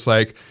 And it's just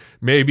like,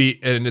 maybe,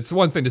 and it's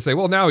one thing to say,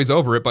 well, now he's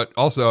over it, but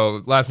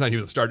also last night he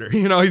was a starter.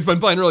 He's been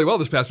playing really well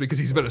this past week because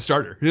he's been a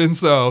starter. And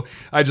so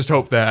I just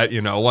hope that,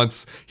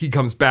 once he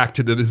comes back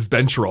to his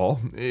bench role,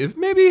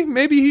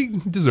 maybe he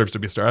deserves to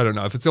be a starter. I don't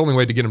know. If it's the only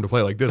way to get him to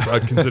play like this,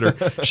 I'd consider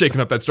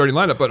shaking up that starting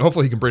lineup, but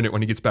hopefully he can bring it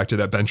when he gets back to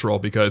that bench role,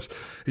 because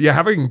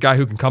having a guy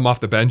who can come off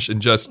the bench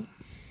and just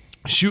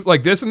shoot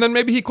like this, and then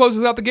maybe he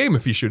closes out the game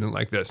if he's shooting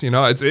like this.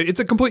 It's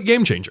a complete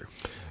game changer.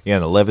 Yeah,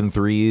 and 11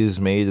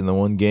 threes made in the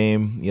one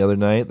game the other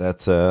night.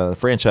 That's a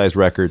franchise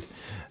record.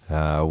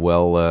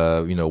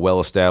 Well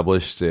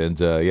established, and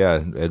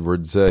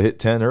Edwards hit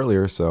 10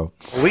 earlier, so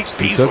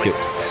he took it.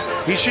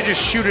 He should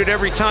just shoot it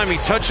every time he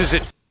touches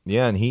it.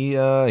 Yeah, and he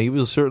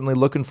was certainly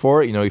looking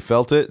for it. He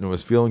felt it and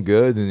was feeling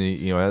good, and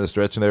he had a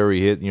stretch in there where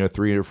he hit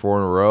 3 or 4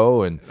 in a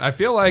row, and I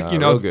feel like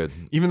real good.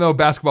 Even though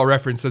Basketball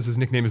Reference says his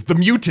nickname is the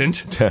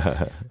Mutant.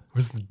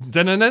 Was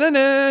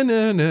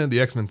the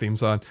X-Men theme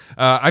song.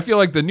 I feel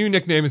like the new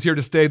nickname is here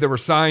to stay. There were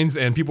signs,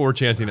 and people were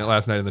chanting it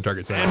last night in the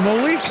Target Center. And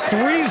Malik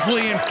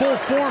Threesley in full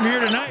form here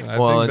tonight.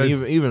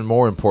 Even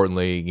more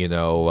importantly,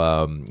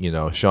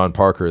 Sean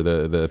Parker,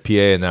 the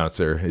PA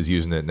announcer, is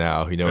using it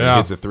now. When he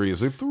hits a 3,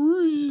 it's like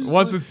 3.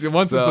 Once it's the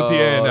PA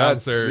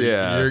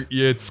announcer,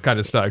 it's kind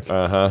of stuck.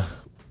 Malik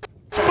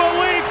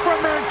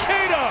from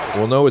Mercado.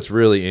 We'll know it's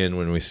really in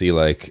when we see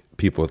like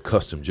people with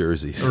custom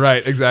jerseys.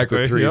 Right,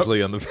 exactly. The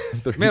Threesley on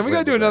the Man, we got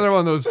to do another one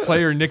of those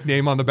player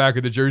nickname on the back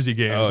of the jersey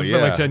games. It's been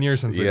like 10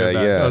 years since they did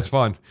that. That was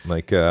fun.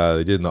 Like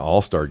they did in the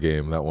All-Star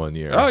game that one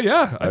year. Oh,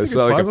 yeah. I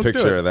saw like a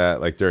picture of that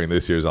like during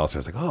this year's All-Star.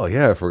 I was like, oh,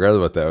 yeah, I forgot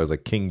about that. It was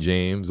like King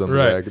James on the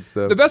back and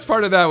stuff. The best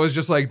part of that was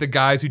just like the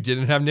guys who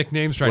didn't have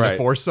nicknames trying to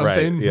force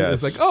something. Right,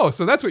 yes. It's like, oh,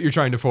 so that's what you're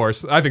trying to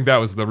force. I think that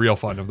was the real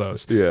fun of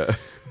those. Yeah.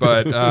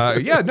 But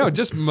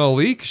just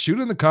Malik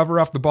shooting the cover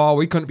off the ball.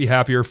 We couldn't be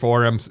happier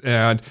for him.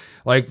 And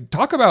like,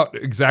 talk about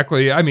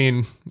exactly. I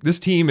mean, this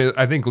team,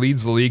 I think,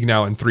 leads the league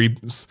now in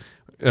threes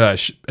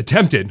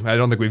attempted. I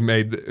don't think we've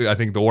made. I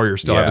think the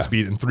Warriors still have us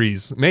beat in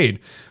threes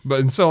made.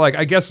 But so like,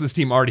 I guess this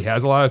team already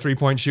has a lot of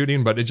 3-point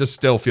shooting, but it just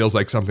still feels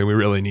like something we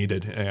really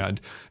needed. And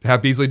to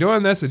have Beasley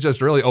doing this, it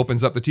just really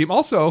opens up the team.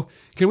 Also,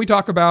 can we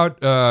talk about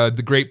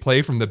the great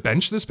play from the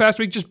bench this past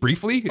week, just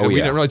briefly? We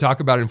didn't really talk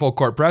about it in full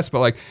court press,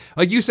 but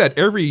like you said,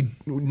 every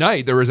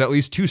night there was at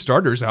least 2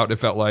 starters out. It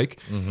felt like,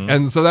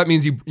 and so that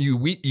means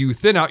you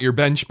thin out your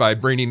bench by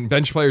bringing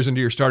bench players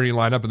into your starting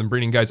lineup and then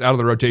bringing guys out of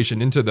the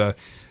rotation into the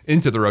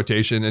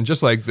rotation. And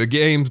just like the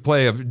game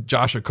play of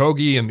Josh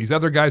Okogie and these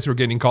other guys who are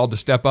getting called to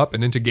step up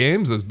and into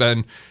games has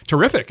been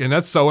terrific. And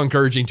that's so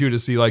encouraging too, to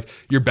see like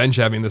your bench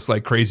having this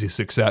like crazy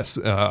success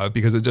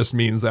because it just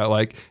means that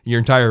like your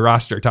entire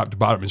roster top to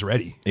bottom is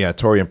ready. Yeah,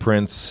 Taurean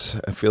Prince,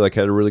 I feel like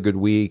had a really good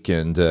week,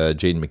 and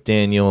Jaden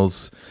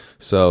McDaniels.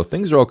 So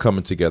things are all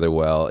coming together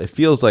well. It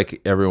feels like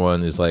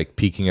everyone is like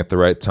peaking at the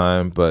right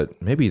time, but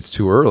maybe it's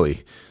too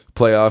early.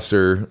 Playoffs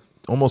are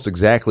almost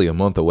exactly a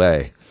month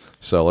away.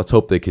 So let's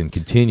hope they can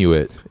continue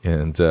it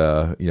and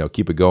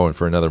keep it going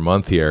for another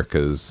month here,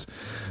 because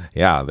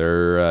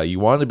they're you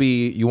want to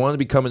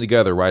be coming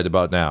together right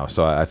about now.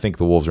 So I think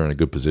the Wolves are in a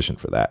good position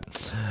for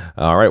that.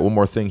 All right, one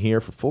more thing here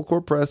for full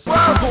court press.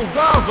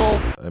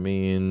 I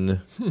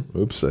mean,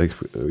 oops,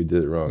 we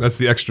did it wrong. That's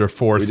the extra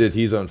fourth. We did.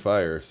 He's on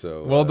fire.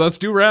 So well, let's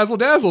do razzle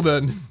dazzle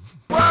then.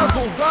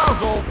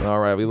 All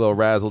right, we a little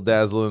razzle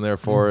dazzle in there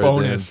for it.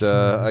 Bonus.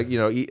 And,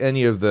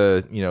 any of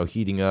the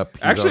heating up.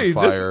 Actually,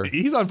 on fire.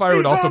 He's on fire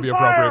would also be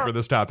appropriate for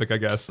this topic, I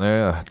guess.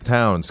 Yeah,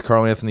 Towns,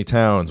 Karl Anthony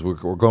Towns. We're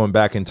going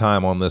back in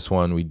time on this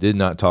one. We did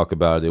not talk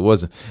about it. It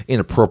was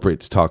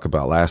inappropriate to talk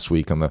about last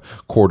week on the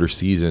quarter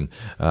season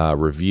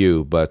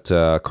review, but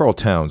Karl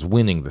Towns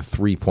winning the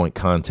 3-point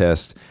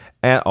contest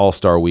at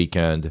All-Star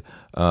Weekend.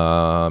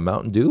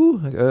 Mountain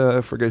Dew,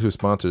 I forget who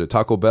sponsored it.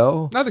 Taco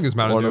Bell, I think it was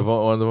Mountain Dew.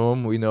 One of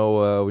them. We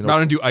know.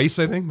 Mountain Dew Ice,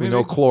 I think. Maybe? We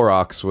know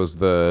Clorox was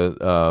the.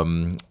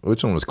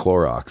 Which one was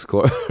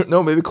Clorox?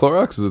 No, maybe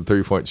Clorox is a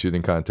 3-point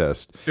shooting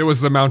contest. It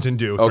was the Mountain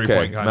Dew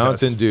 3-point contest.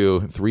 Mountain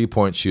Dew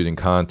 3-point shooting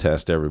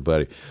contest.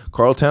 Everybody,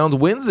 Karl Towns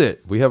wins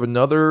it. We have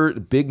another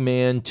big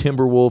man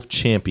Timberwolf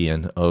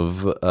champion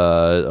of the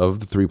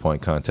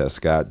 3-point contest.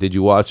 Scott, did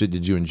you watch it?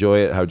 Did you enjoy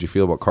it? How did you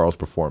feel about Karl's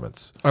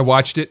performance? I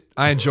watched it.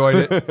 I enjoyed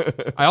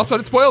it. I also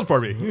had it spoiled for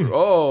me.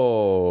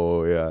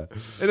 Oh, yeah.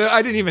 And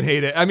I didn't even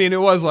hate it. I mean,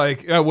 it was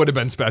like, it would have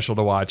been special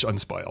to watch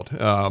unspoiled.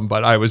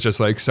 But I was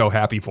just like so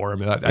happy for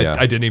him.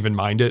 I didn't even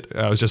mind it.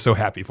 I was just so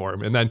happy for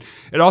him. And then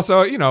it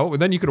also,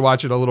 then you could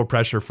watch it a little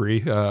pressure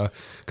free,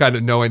 kind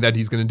of knowing that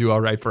he's going to do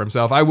all right for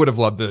himself. I would have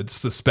loved the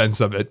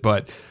suspense of it,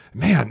 but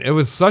man, it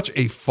was such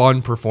a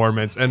fun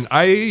performance. And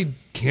I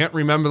can't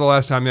remember the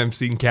last time I've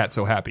seen Cat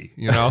so happy,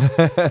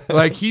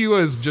 like he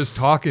was just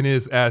talking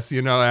his ass,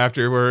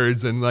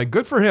 afterwards, and like,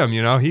 good for him.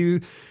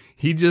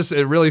 He just,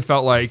 it really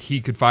felt like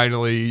he could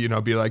finally,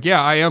 be like, yeah,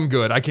 I am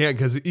good. I can't,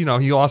 because, he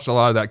lost a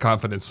lot of that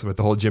confidence with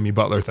the whole Jimmy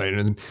Butler thing,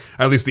 and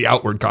at least the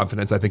outward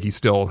confidence. I think he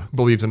still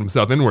believes in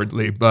himself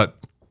inwardly, but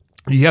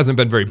he hasn't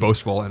been very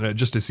boastful, and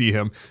just to see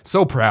him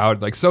so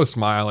proud, like so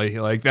smiley,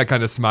 like that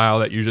kind of smile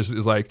that you just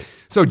is like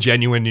so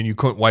genuine, and you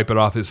couldn't wipe it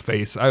off his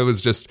face. I was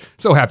just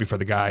so happy for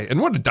the guy,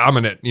 and what a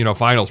dominant,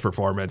 finals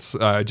performance.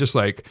 Just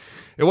like,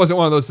 it wasn't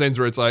one of those things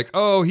where it's like,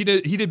 oh, he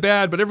did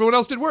bad, but everyone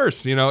else did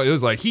worse. It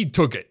was like he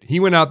took it. He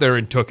went out there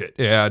and took it,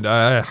 and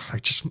I'm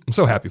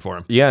so happy for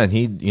him. Yeah, and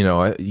he,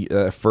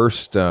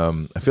 first,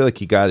 I feel like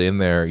he got in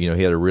there. He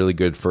had a really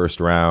good first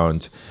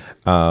round.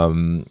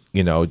 Enough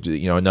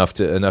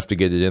to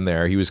get it in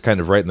there. He was kind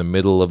of right in the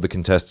middle of the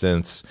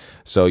contestants,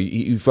 so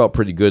you felt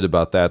pretty good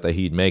about that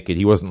he'd make it.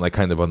 He wasn't like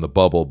kind of on the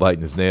bubble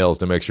biting his nails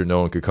to make sure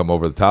no one could come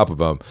over the top of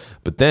him.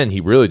 But then he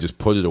really just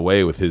put it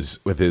away with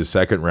his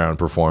second round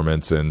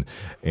performance, and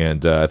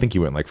I think he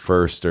went like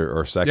first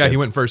or second. Yeah, he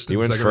went first. He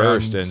went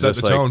first, and set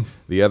just the tone. Like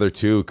the other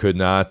two could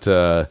not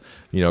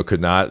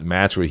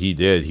match what he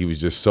did. He was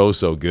just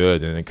so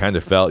good, and it kind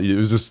of felt, it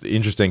was just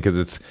interesting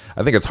because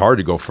I think it's hard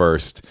to go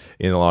first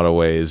in a lot of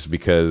ways,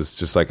 because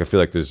just like I feel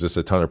like there's just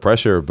a ton of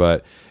pressure,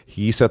 but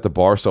he set the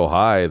bar so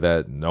high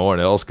that no one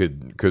else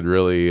could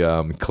really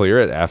clear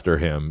it after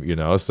him,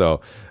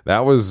 So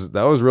that was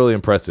really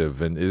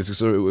impressive, and it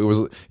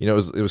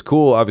was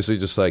cool. Obviously,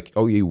 just like,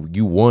 oh,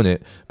 you won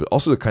it, but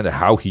also kind of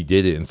how he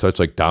did it in such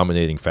like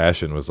dominating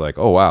fashion was like,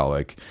 oh wow,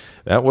 like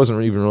that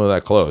wasn't even really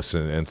that close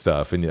and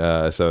stuff, and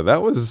so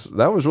that was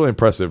really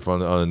impressive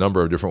on a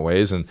number of different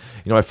ways, and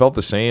I felt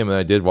the same that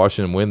I did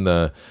watching him win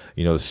the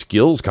the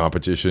skills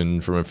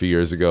competition from a few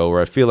years ago,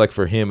 where I feel like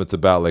for him it's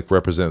about like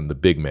representing the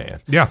big man.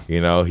 Yeah.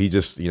 He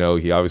just,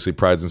 he obviously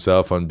prides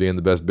himself on being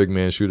the best big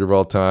man shooter of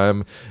all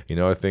time.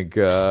 I think,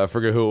 I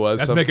forget who it was.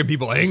 That's making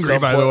people angry,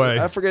 by the way.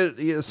 I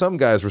forget, some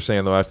guys were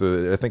saying, though,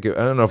 after, I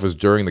don't know if it was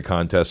during the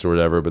contest or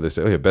whatever, but they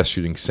said, oh, yeah, best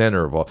shooting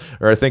center of all.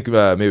 Or I think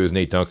maybe it was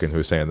Nate Duncan who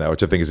was saying that,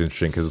 which I think is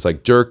interesting, because it's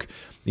like Dirk,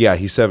 yeah,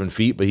 he's 7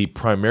 feet, but he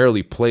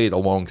primarily played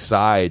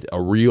alongside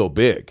a real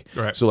big.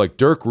 Right. So like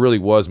Dirk really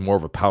was more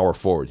of a power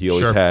forward. He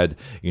always had,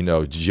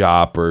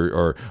 Jop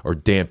or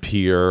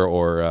Dampier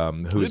or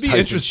who's It'd be Tyson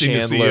interesting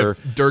Chandler.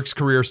 to see if Dirk's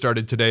career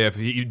started today, if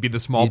he'd be the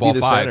small He'd ball be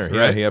the five. center.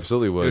 Right? Yeah, he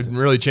absolutely would. It would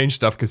really change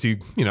stuff, because he,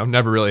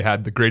 never really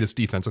had the greatest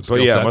defensive skill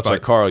But yeah, set. much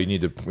like Karl, you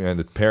need to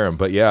pair him.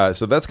 But yeah,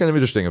 so that's kind of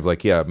interesting. Of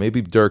like, yeah,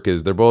 maybe Dirk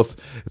is. They're both.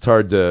 It's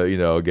hard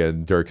to,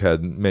 again, Dirk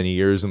had many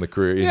years in the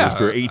career. In his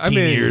career, 18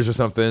 years or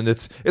something.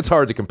 It's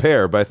hard to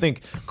compare. But I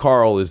think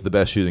Karl is the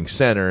best shooting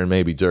center, and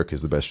maybe Dirk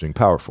is the best shooting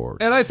power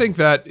forward. And I think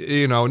that,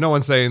 no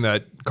one's saying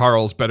that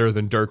Karl's better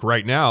than Dirk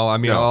right now. I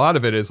mean, a lot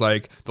of it is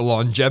like the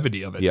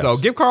longevity of it. Yes. So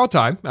give Karl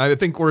time. I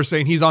think we're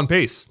saying he's on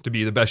pace to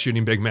be the best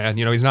shooting big man.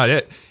 He's not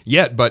it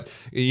yet, but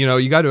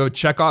you got to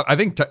check off. I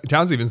think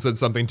Towns even said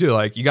something too,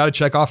 like you got to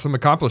check off some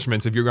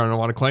accomplishments if you're going to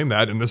want to claim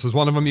that, and this is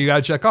one of them you got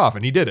to check off,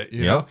 and he did it.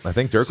 You know, I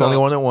think Dirk only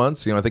won it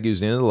once. I think he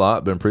was in it a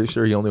lot, but I'm pretty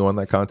sure he only won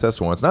that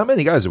contest once. Not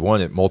many guys have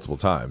won it multiple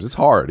times. It's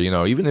hard,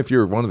 even if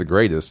you're one of the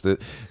greatest,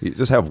 you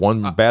just have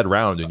one bad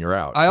round and you're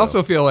out. I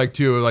also feel like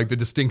too, like the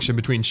distinction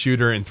between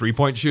shooter and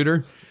 3-point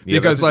shooter. Yeah,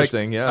 because like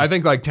yeah. I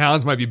think like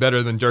Towns might be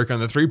better than Dirk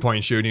on the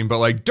 3-point shooting, but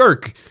like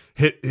Dirk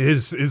hit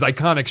his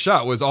iconic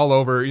shot was all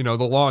over, the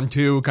long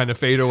two kind of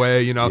fade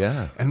away,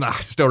 Yeah. And I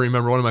still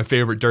remember one of my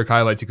favorite Dirk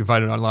highlights, you can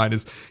find it online,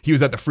 is he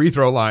was at the free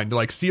throw line to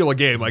like seal a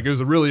game. Like it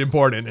was really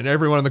important, and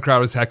everyone in the crowd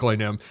was heckling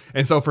him.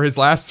 And so for his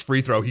last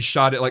free throw, he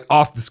shot it like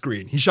off the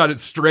screen. He shot it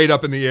straight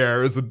up in the air.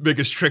 It was the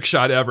biggest trick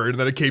shot ever. And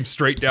then it came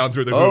straight down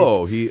through the hoop.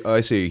 Oh,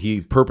 I see.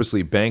 He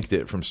purposely banked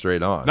it from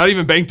straight on. Not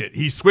even banked it.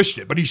 He swished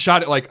it, but he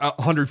shot it like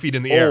 100 feet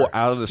in the air.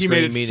 Out of the He screen,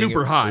 made it meaning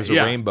super high. It was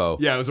a rainbow.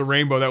 Yeah, it was a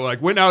rainbow that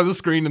like went out of the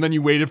screen, and then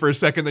you waited for a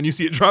second, then you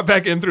see it drop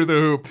back in through the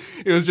hoop.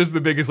 It was just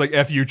the biggest like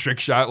FU trick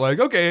shot. Like,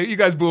 okay, you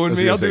guys booing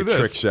me, I'll do this.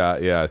 Trick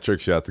shot, yeah, trick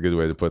shot's a good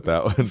way to put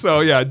that one. So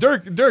yeah,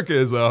 Dirk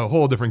is a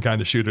whole different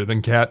kind of shooter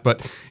than Cat,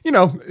 but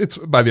it's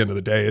by the end of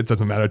the day, it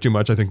doesn't matter too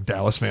much. I think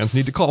Dallas fans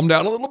need to calm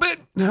down a little bit.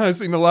 I've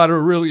seen a lot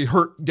of really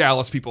hurt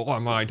Dallas people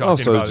online talking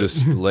also about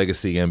just it.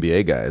 legacy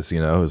NBA guys,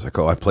 who's like,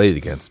 oh, I played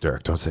against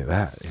Dirk. Don't say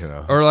that,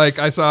 Or like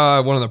I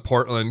saw one of the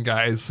Portland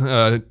guys,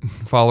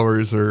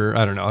 followers, or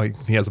I don't know,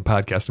 he has a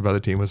podcast about the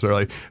team, was sort of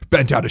like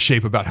bent out of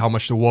shape about how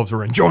much the Wolves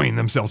were enjoying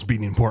themselves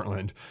beating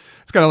Portland.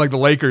 It's kind of like the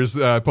Lakers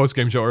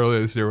post-game show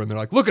earlier this year when they're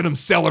like, look at them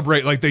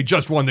celebrate like they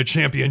just won the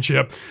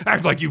championship,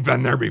 act like you've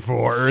been there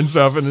before and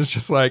stuff. And it's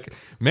just like,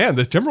 man,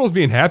 the Timberwolves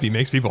being happy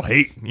makes people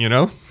hate,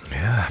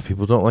 Yeah,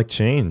 people don't like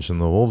change, and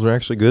the Wolves are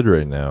actually good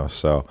right now.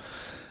 So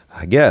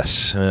I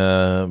guess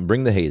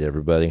bring the hate,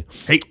 everybody.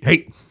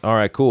 Hate. All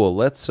right, cool.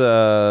 Let's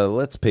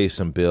pay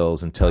some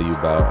bills and tell you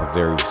about a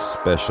very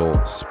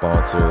special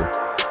sponsor.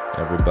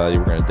 Everybody,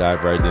 we're going to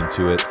dive right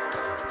into it.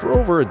 For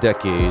over a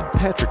decade,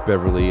 Patrick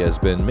Beverley has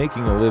been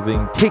making a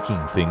living taking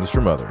things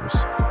from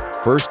others.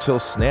 First, he'll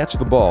snatch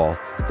the ball,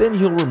 then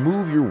he'll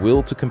remove your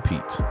will to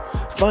compete.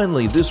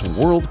 Finally, this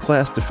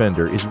world-class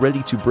defender is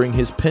ready to bring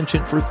his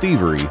penchant for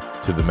thievery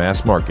to the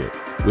mass market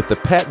with the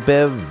Pat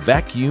Bev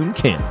Vacuum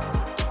Cannon.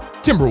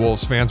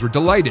 Timberwolves fans were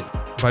delighted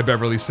by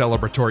Beverly's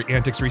celebratory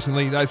antics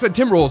recently. I said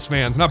Timberwolves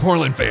fans, not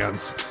Portland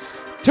fans.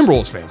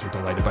 Timberwolves fans were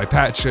delighted by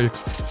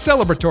Patrick's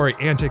celebratory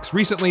antics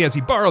recently as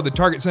he borrowed the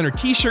Target Center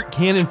t-shirt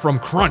cannon from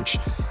Crunch.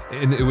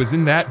 And it was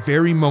in that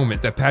very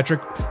moment that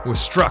Patrick was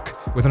struck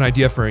with an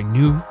idea for a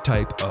new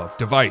type of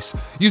device.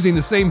 Using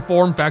the same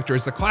form factor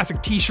as the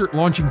classic t-shirt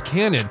launching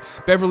cannon,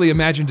 Beverly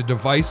imagined a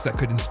device that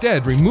could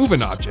instead remove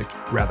an object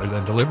rather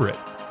than deliver it.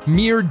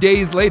 Mere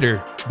days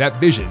later, that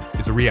vision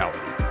is a reality.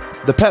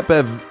 The Pat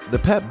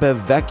Bev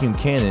Vacuum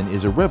Cannon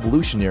is a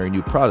revolutionary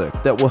new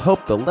product that will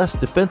help the less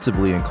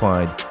defensively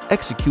inclined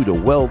execute a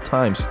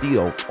well-timed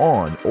steal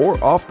on or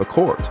off the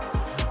court.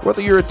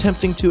 Whether you're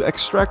attempting to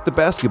extract the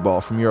basketball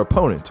from your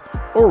opponent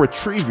or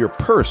retrieve your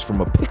purse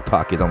from a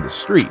pickpocket on the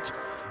street,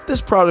 this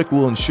product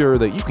will ensure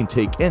that you can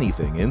take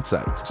anything in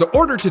sight. So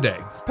order today.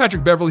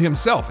 Patrick Beverly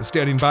himself is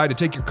standing by to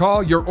take your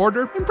call, your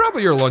order, and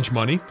probably your lunch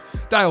money.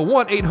 Dial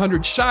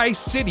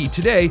 1-800-SHY-CITY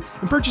today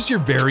and purchase your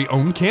very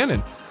own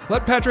cannon.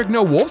 Let Patrick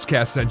know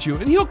Wolvescast sent you,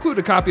 and he'll include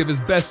a copy of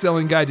his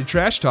best-selling guide to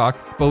trash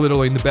talk,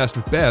 Belittling the Best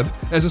with Bev,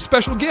 as a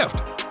special gift.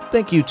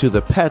 Thank you to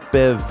the Pat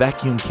Bev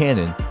Vacuum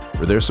Cannon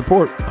for their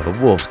support of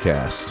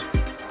Wolvescast.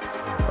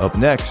 Up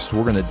next,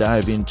 we're going to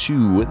dive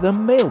into the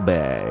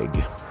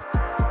mailbag.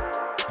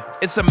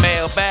 It's a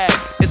mailbag.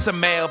 It's a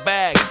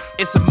mailbag.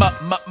 It's a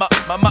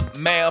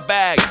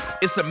mailbag.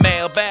 It's a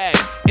mailbag.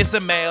 It's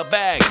a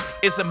mailbag.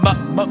 It's a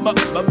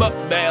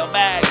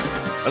mailbag.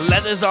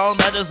 Letters on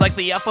letters like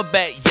the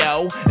alphabet,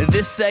 yo.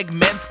 This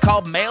segment's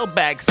called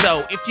Mailbag,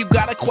 so if you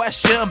got a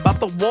question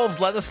about the Wolves,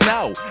 let us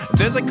know.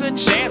 There's a good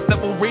chance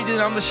that we'll read it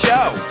on the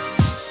show.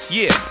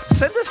 Yeah,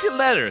 send us your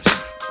letters.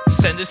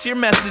 Send us your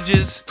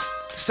messages.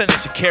 Send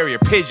us your carrier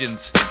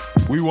pigeons.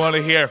 We want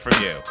to hear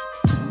from you.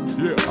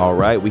 Yeah. All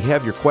right, we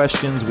have your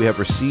questions. We have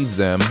received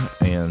them,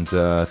 and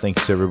thank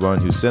you to everyone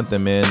who sent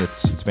them in.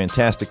 It's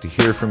fantastic to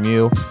hear from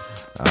you.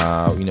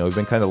 We've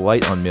been kind of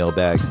light on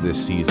mailbags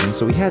this season,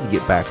 so we had to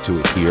get back to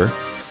it here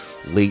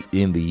late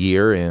in the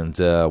year. And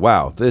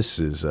wow, this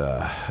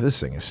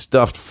thing is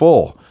stuffed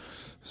full.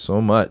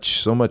 So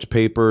much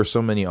paper,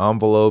 so many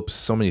envelopes,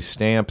 so many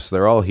stamps.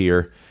 They're all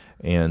here.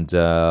 And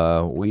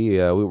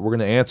we're going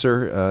to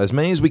answer as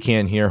many as we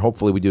can here.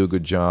 Hopefully we do a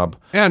good job.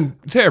 And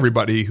to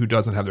everybody who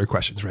doesn't have their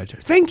questions ready,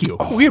 thank you.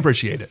 We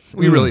appreciate it.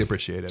 We really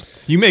appreciate it.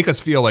 You make us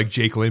feel like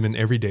Jake Lehman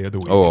every day of the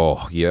week.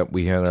 Oh, yep.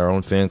 We had our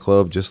own fan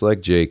club just like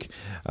Jake.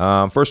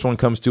 First one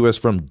comes to us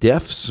from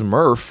Def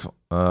Smurf.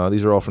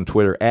 These are all from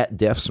Twitter, at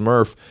Def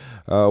Smurf.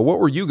 What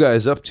were you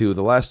guys up to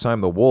the last time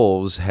the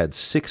Wolves had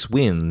 6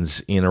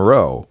 wins in a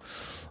row?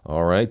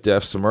 All right,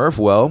 Def Smurf.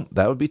 Well,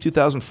 that would be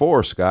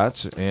 2004,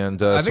 Scott.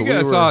 And I think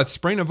I saw it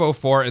spring of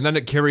 2004, and then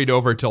it carried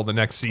over till the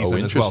next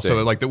season as well.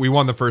 So like that, we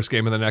won the first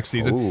game of the next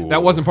season. Ooh.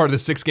 That wasn't part of the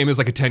 6-game. It was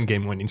like a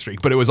 10-game winning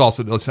streak, but it was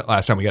also the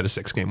last time we had a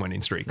 6-game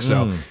winning streak.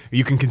 So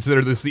you can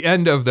consider this the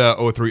end of the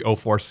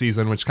 03-04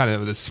 season, which kind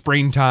of the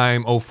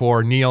springtime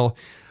 04. Neil,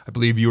 I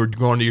believe you were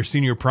going to your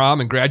senior prom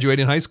and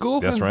graduating high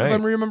school. That's right.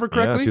 If I remember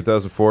correctly. Yeah,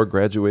 2004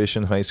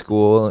 graduation, high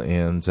school,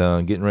 and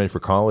getting ready for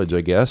college, I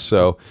guess.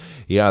 So,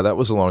 yeah, that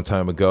was a long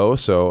time ago.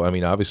 So, I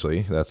mean,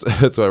 obviously, that's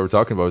what we're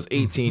talking about. It was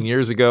 18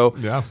 years ago.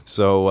 Yeah.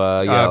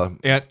 So,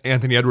 yeah.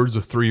 Anthony Edwards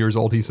was 3 years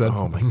old, he said.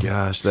 Oh, my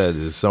gosh, that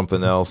is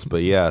something else.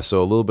 But, yeah,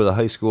 so a little bit of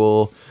high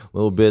school, a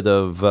little bit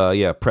of,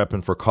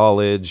 prepping for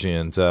college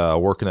and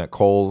working at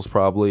Kohl's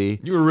probably.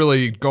 You were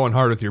really going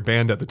hard with your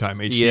band at the time,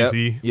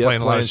 HTZ, playing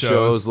playing a lot of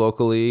shows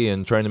locally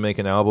and trying to make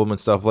an album and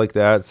stuff like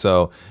that.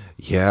 So,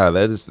 Yeah,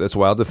 that's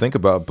wild to think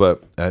about,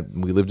 but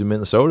we lived in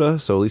Minnesota,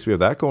 so at least we have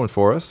that going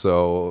for us.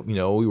 So,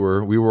 we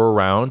were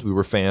around, we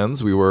were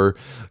fans, we were,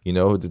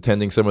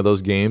 attending some of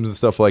those games and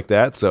stuff like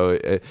that. So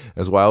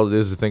as wild it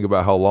is to think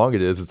about how long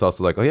it is, it's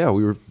also like, oh yeah,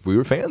 we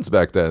were fans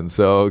back then.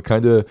 So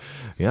kind of,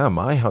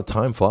 how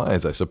time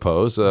flies, I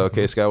suppose.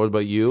 Okay, Scott, what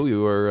about you?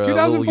 You were a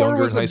little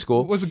younger in high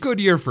school. Was a good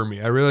year for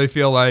me. I really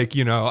feel like,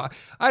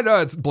 I know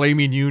it's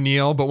blaming you,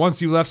 Neil, but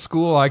once you left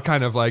school, I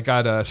kind of like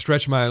got to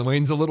stretch my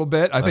wings a little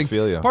bit. I think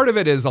feel ya. Part of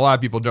it is a lot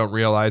of people don't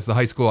realize the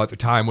high school at the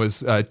time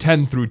was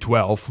 10 through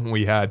 12.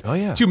 We had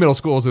two middle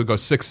schools that would go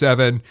 6,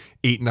 7,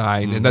 8,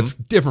 9, and that's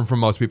different from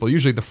most people.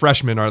 Usually the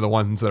freshmen are the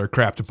ones that are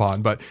crapped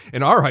upon, but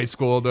in our high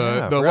school,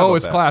 the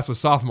lowest class was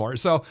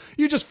sophomores. So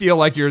you just feel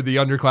like you're the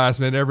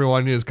underclassmen.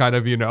 Everyone is kind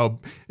of,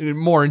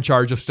 more in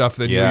charge of stuff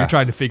than you. You're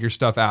trying to figure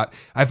stuff out.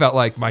 I felt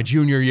like my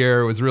junior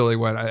year was really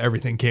when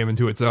everything came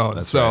into its own.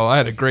 That's so right. I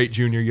had a great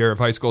junior year of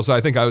high school. So I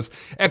think I was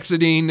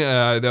exiting.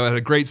 I had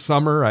a great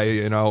summer. I,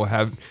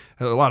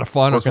 had a lot of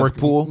fun. Working I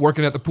was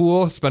working at the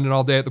pool, spending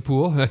all day at the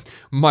pool.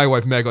 My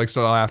wife Meg likes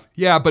to laugh.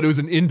 Yeah, but it was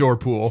an indoor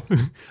pool.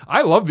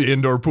 I love the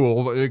indoor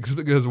pool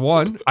because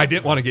one, I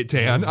didn't want to get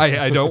tan.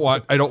 I don't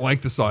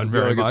like the sun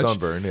very much.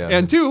 Sunburn, yeah.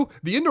 And two,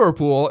 the indoor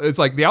pool, it's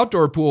like the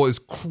outdoor pool is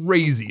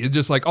crazy. It's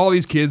just like all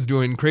these kids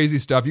doing crazy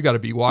stuff. You got to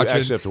be watching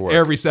actually have to work.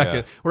 every second.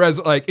 Yeah. Whereas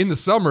like in the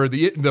summer,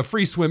 the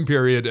free swim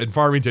period in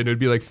Farmington, it would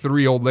be like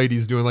 3 old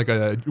ladies doing like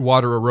a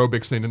water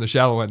aerobics thing in the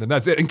shallow end, and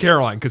that's it. And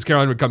Caroline, because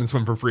Caroline would come and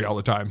swim for free all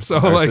the time. So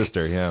Our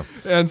sister, yeah.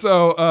 And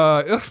so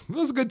it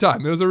was a good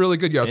time. It was a really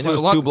good year. And it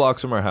was 2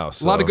 blocks from our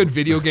house. A lot of good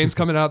video games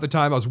coming out at the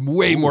time. I was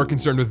way more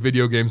concerned with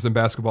video games than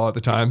basketball at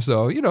the time.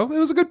 So, it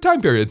was a good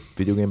time period.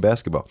 Video game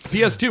basketball.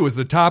 PS2 was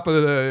the top of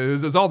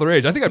it was all the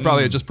rage. I think I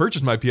probably had just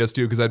purchased my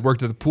PS2 because I'd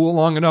worked at the pool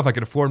long enough. I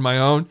could afford my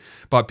own.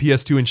 Bought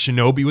PS2 and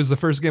Shinobi was the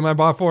first game I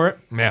bought for it.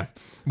 Man,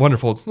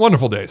 wonderful,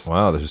 wonderful days.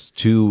 Wow, there's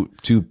 3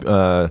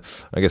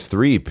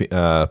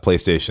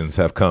 PlayStations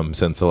have come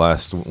since the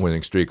last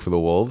winning streak for the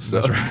Wolves.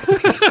 So. That's right.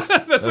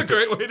 That's a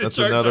great way to That's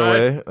chart another time.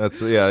 way.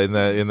 That's in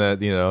that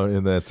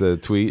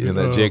tweet, in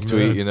that Jake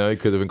tweet, he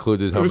could have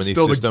included how many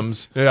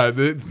systems. we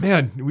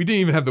didn't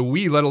even have the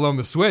Wii, let alone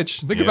the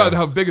Switch. Think about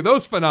how big of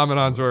those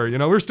phenomenons were.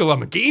 We're still on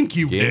the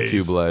GameCube days.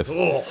 GameCube life.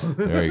 Oh.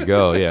 There you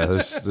go. Yeah,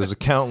 there's a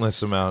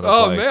countless amount of.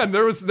 Oh man,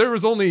 there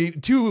was only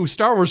 2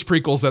 Star Wars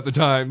prequels at the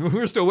time. We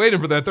were still waiting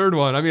for that third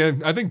one. I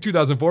mean, I think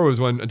 2004 was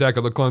when Attack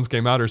of the Clones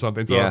came out or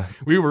something. So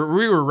we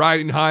were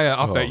riding high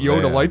off that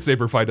Yoda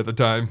lightsaber fight at the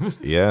time.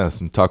 Yeah,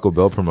 some Taco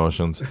Bell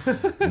promotions.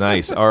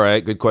 Nice. All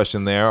right, good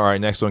question there. All right,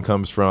 next one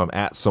comes from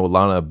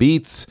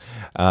 @SolanaBeats.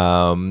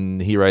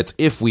 He writes,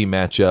 if we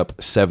match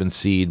up 7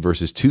 seed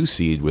versus 2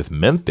 seed with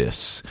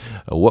Memphis,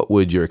 what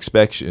would your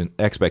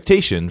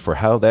expectation for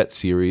how that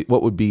series?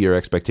 What would be your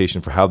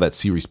expectation for how that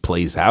series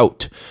plays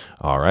out?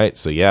 All right,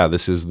 so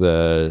this is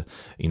the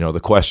the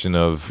question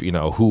of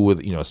who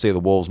would say the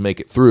Wolves make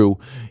it through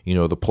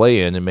the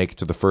play-in and make it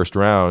to the first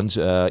round.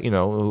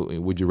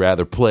 Would you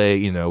rather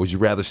play? Would you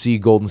rather see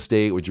Golden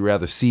State? Would you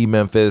rather see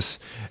Memphis?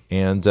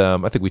 And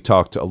I think we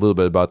talked a little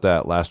bit about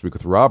that last week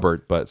with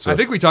Robert. But I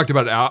think we talked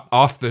about it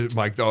off the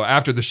mic though.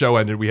 After the show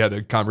ended, we had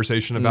a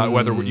conversation about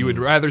whether you would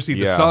rather see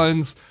the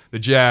Suns, the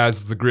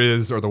Jazz, the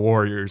Grizz, or the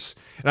Warriors.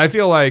 And I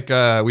feel like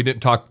we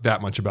didn't talk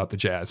that much about the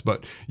Jazz,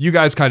 but you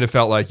guys kind of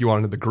felt like you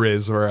wanted the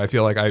Grizz, or I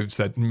feel like I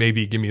said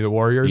maybe give me the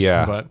Warriors.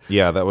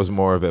 Yeah, that was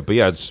more of it.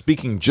 But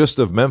speaking just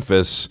of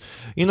Memphis,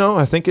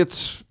 I think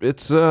it's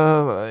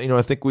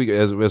I think we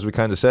as we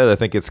kind of said, I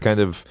think it's kind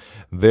of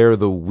they're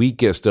the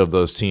weakest of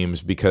those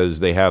teams because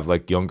they have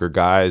like younger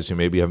guys who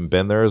maybe haven't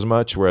been there as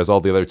much, whereas all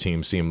the other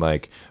teams seem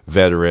like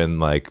veteran,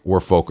 like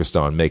we're focused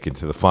on making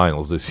to the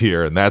finals this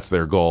year, and that's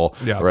their goal.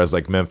 Yeah. Whereas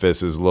like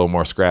Memphis is a little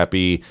more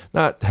scrappy,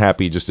 not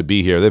happy just to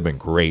be here. They've been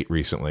great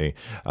recently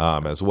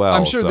as well.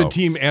 I'm sure the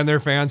team and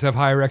their fans have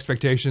higher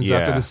expectations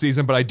after the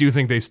season, but I do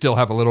think they still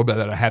have a little bit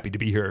of a happy to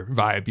be here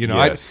vibe.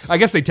 Yes. I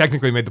guess they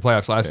technically made the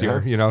playoffs last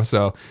year,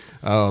 so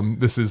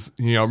this is,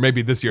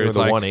 maybe this year it's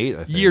like 1-8,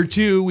 I think. Year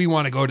 2, we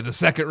want to go to the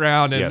second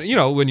round. And,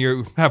 when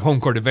you have home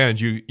court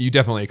advantage, you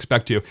definitely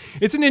expect to.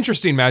 It's an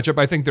interesting matchup.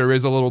 I think there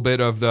is a little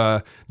bit of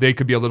they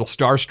could be a little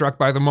starstruck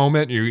by the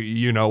moment,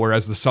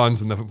 whereas the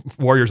Suns and the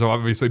Warriors have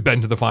obviously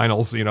been to the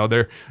finals.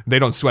 They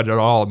don't sweat it at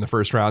all in the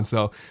first round.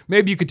 So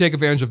maybe you could take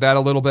advantage of that a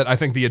little bit. I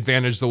think the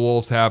advantage the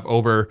Wolves have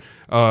over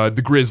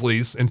the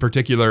Grizzlies in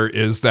particular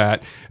is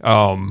that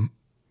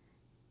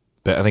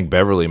I think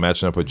Beverly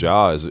matching up with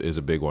Ja is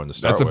a big one to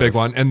start with. That's a big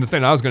one. And the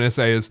thing I was going to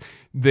say is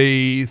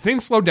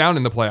things slow down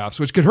in the playoffs,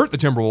 which could hurt the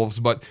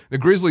Timberwolves, but the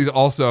Grizzlies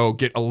also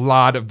get a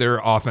lot of their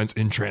offense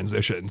in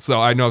transition.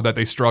 So I know that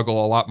they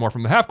struggle a lot more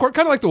from the half court,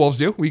 kind of like the Wolves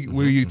do.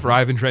 We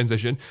thrive in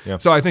transition. Yeah.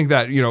 So I think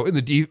that,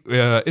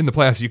 in the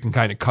playoffs, you can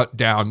kind of cut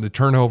down the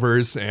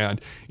turnovers, and,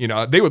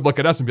 they would look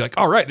at us and be like,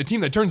 all right, the team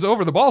that turns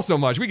over the ball so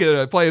much, we get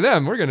to play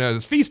them. We're going to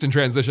feast in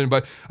transition.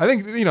 But I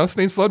think,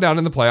 things slow down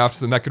in the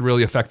playoffs, and that could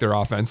really affect their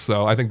offense.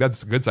 So I think that's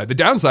that's the good side. The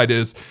downside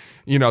is,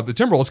 the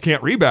Timberwolves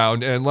can't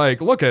rebound, and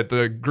look at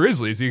the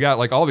Grizzlies. You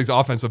got all these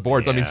offensive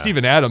boards. I mean,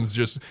 Steven Adams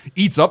just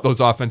eats up those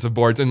offensive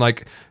boards, and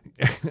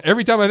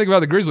every time I think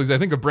about the Grizzlies, I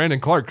think of Brandon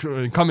Clark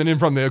coming in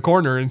from the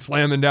corner and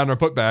slamming down a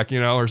putback,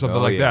 or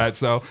something that.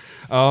 So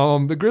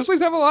the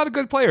Grizzlies have a lot of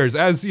good players,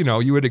 as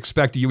you would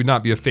expect. You would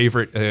not be a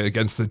favorite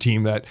against the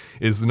team that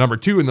is the number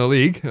 2 in the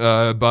league,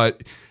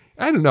 but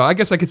I don't know. I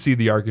guess I could see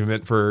the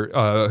argument for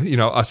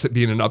us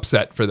being an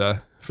upset for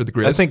the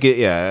Grizz. I think,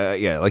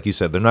 like you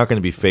said, they're not going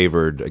to be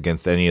favored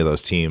against any of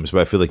those teams,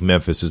 but I feel like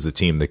Memphis is the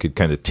team that could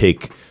kind of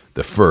take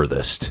the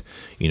furthest,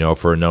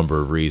 for a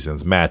number of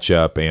reasons,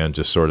 matchup and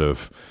just sort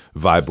of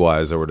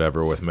vibe-wise or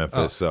whatever with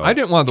Memphis. So I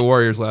didn't want the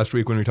Warriors last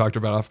week when we talked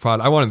about off pod.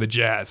 I wanted the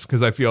Jazz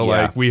because I feel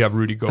like we have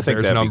Rudy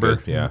Gobert's number.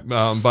 Good,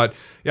 yeah. But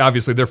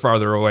obviously they're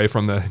farther away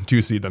from the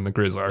 2 seed than the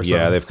Grizz are. So.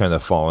 Yeah, they've kind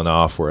of fallen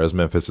off, whereas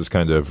Memphis has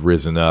kind of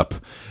risen up.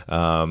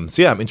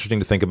 Interesting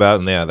to think about,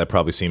 and that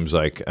probably seems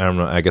like, I don't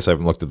know, I guess I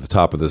haven't looked at the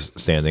top of the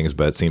standings,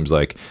 but it seems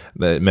like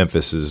that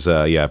Memphis is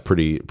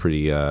pretty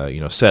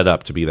set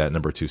up to be that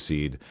number 2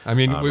 seed. I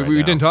mean,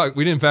 we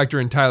didn't factor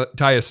in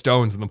Tyus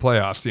Stones in the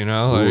playoffs,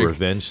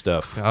 revenge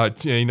stuff.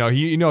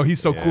 He's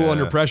so cool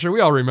under pressure.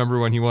 We all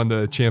remember when he won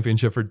the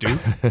championship for Duke,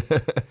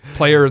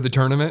 player of the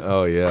tournament.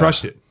 Oh yeah,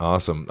 crushed it.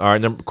 Awesome. All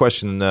right,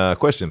 question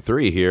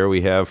 3 here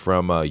we have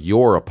from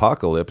Your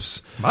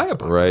Apocalypse. My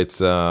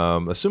Apocalypse.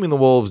 Right. Assuming the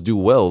Wolves do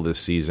well this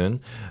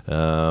season,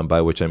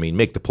 by which I mean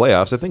make the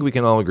playoffs, I think we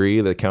can all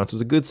agree that counts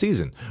as a good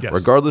season. Yes.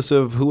 Regardless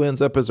of who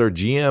ends up as our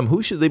GM,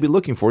 who should they be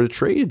looking for to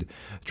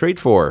trade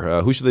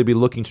for? Who should they be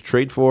looking to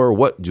trade for?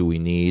 What do we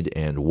need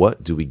and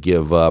what do we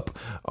give up?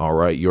 All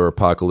right, Your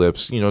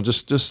Apocalypse.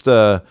 Just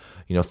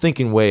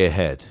thinking way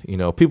ahead.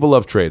 People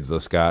love trades, though,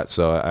 Scott.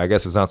 So I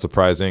guess it's not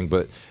surprising,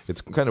 but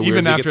it's kind of weird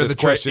even to after get this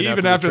question.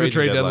 Even after the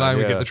trade deadline,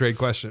 we get the trade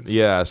questions.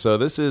 Yeah, so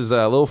this is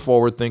a little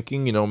forward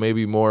thinking.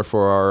 Maybe more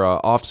for our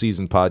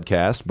off-season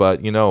podcast,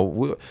 but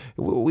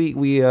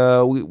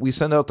we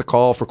send out the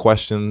call for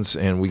questions,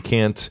 and we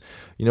can't.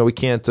 We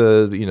can't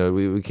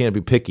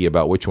be picky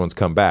about which ones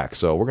come back.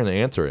 So we're going to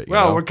answer it.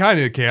 Well, we kind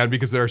of can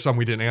because there are some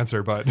we didn't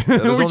answer, but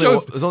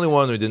there's only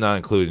one we did not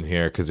include in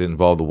here because it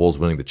involved the Wolves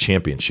winning the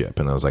championship,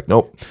 and I was like,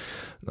 nope.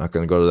 Not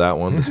going to go to that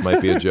one. This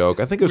might be a joke.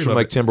 I think it was from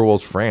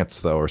Timberwolves France,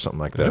 though, or something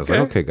like that. I was like,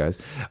 okay, guys.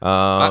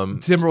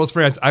 Timberwolves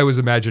France, I was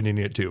imagining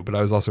it too, but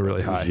I was also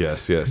really high.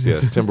 Yes.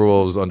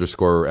 Timberwolves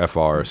 _FR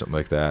or something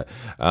like that.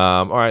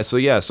 All right,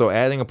 so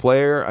adding a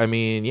player, I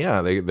mean,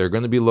 they're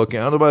going to be looking.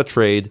 I don't know about a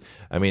trade.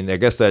 I mean, I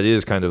guess that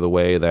is kind of the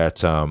way that,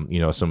 some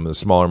of the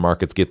smaller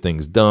markets get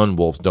things done.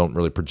 Wolves don't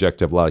really project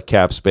to have a lot of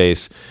cap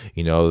space.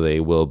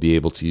 They will be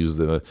able to use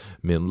the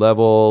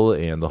mid-level,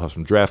 and they'll have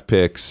some draft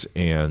picks,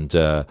 and,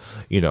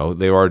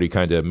 they've already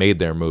kind of made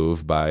their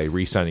move by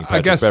re-signing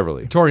Patrick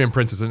Beverley. Taurean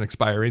Prince isn't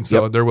expiring,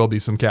 so there will be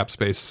some cap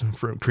space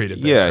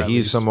created there. Yeah,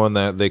 he's someone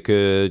that they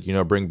could,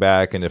 bring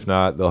back, and if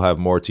not, they'll have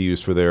more to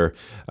use for their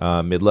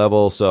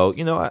mid-level. So,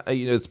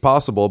 it's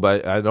possible,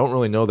 but I don't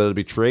really know that it'll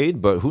be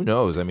trade, but who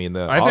knows? I mean,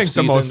 I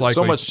think the most likely,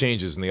 so much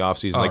changes in the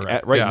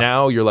offseason. Right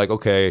now, you're like,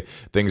 okay,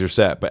 things are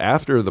set. But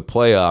after the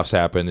playoffs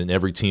happen and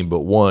every team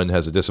but one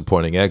has a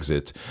disappointing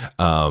exit,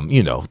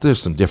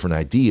 there's some different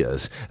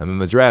ideas. And then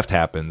the draft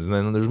happens, and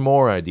then there's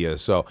more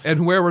ideas. So,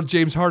 and where would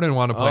James Harden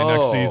want to play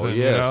next season?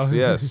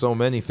 Yes, so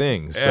many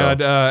things. So.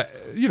 And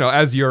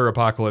as Your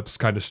Apocalypse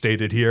kind of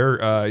stated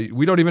here,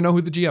 we don't even know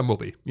who the GM will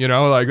be.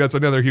 That's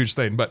another huge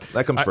thing. But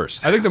that comes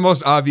first. I think the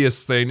most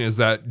obvious thing is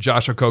that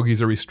Josh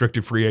Okogie's a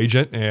restricted free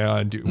agent,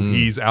 and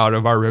he's out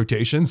of our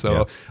rotation.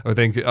 So I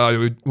think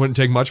it wouldn't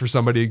take much for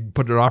somebody to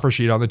put an offer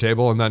sheet on the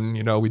table, and then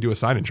we do a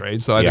sign and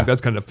trade. So I think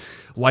that's kind of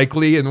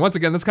likely. And once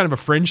again, that's kind of a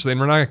fringe thing.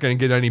 We're not going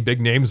to get any big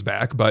names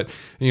back, but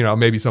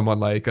maybe someone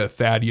like a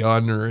Thad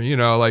Young, or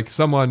like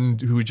someone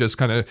who just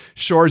kind of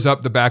shores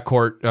up the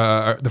backcourt,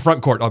 the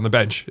front court on the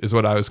bench is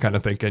what I was kind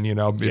of thinking.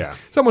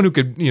 Someone who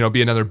could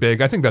be another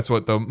big. I think that's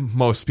what the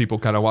most people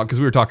kind of want, because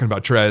we were talking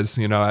about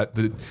Trez, at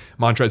the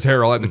Montrezl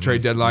Harrell at the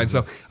trade deadline.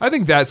 So I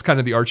think that's kind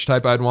of the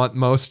archetype I'd want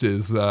most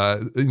is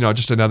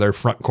just another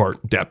front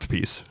court depth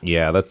piece.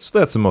 Yeah, that's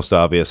the most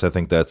obvious. I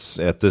think that's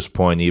at this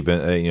point even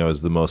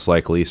is the most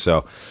likely.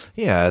 So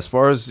as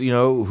far as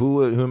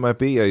who it might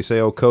be, you say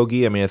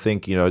Okogie. I mean, I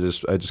think I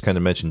just kind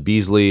of mentioned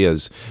Beasley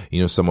as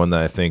someone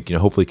that I think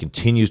hopefully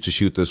continues to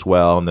shoot this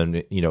well, and then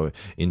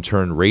in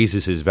turn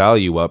raises his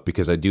value up,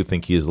 because I do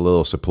think he is a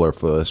little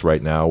superfluous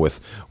right now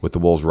with the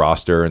Wolves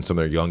roster and some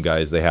of their young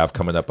guys they have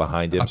coming up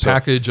behind him. A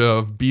package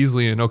of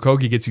Beasley and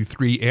Okogie gets you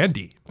 3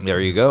 Andy. There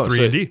you go.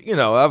 3 AD.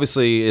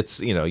 Obviously it's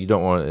you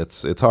don't want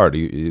it's hard. But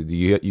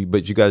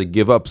you got to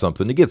give up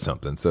something to get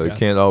something. So it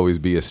can't always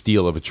be a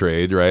steal of a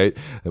trade, right?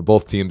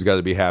 Both teams got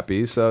to be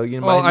happy. So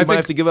you might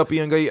have to give up a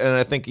young guy, and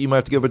I think you might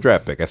have to give up a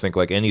draft pick. I think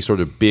like any sort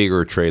of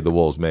bigger trade the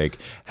Wolves make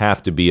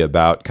have to be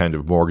about kind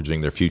of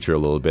mortgaging their future a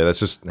little bit. That's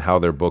just how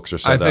their books are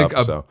set up. I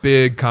think a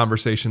big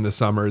conversation this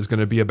summer is going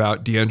to be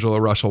about D'Angelo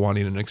Russell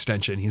wanting an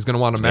extension. He's going to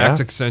want a max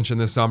extension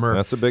this summer.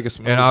 That's the biggest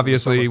move. And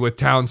obviously with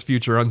Towns'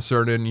 future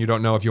uncertain, you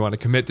don't know if you want to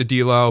commit to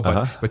D'Lo,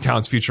 but with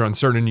Towns' future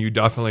uncertain, you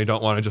definitely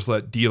don't want to just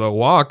let D'Lo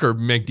walk or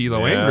make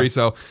D'Lo Yeah. angry.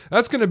 So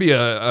that's going to be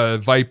a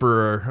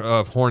viper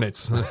of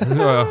hornets,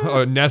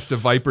 a nest of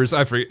vipers.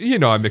 I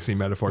forget. I'm mixing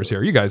metaphors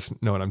here. You guys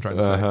know what I'm trying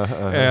to say.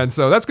 And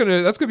so that's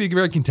gonna be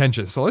very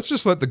contentious. So let's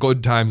just let the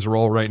good times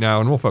roll right now,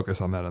 and we'll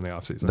focus on that in the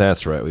offseason.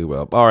 That's right, we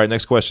will. All right,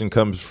 next question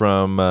comes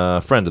from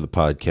a friend of the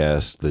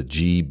podcast, the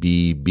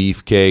GB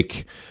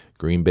Beefcake,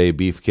 Green Bay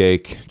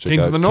Beefcake. Check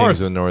Kings out of the North. Kings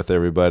of the North,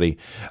 everybody.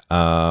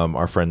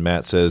 Our friend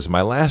Matt says,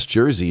 my last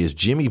jersey is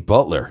Jimmy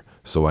Butler,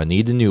 so I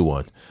need a new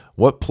one.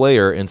 What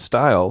player and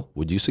style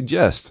would you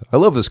suggest? I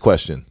love this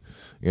question.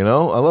 I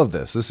love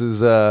this. This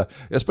is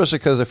especially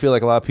because I feel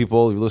like a lot of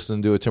people who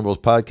listen to a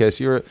Timberwolves podcast,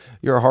 you're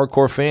a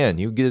hardcore fan.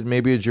 You get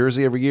maybe a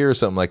jersey every year or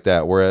something like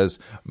that. Whereas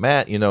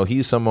Matt,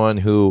 he's someone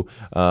who,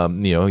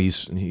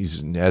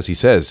 he's as he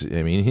says.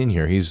 I mean, in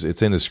here,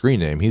 it's in his screen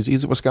name.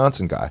 He's a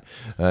Wisconsin guy.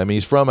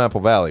 He's from Apple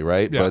Valley,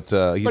 right? Yeah.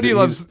 But he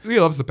loves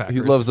the Packers.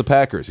 He loves the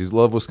Packers. He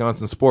loves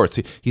Wisconsin sports.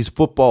 He's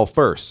football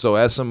first. So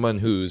as someone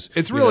who's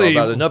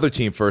about another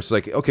team first,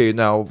 like, okay,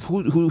 now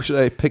who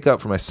should I pick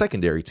up for my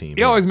secondary team?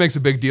 He always makes a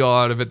big deal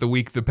out of it the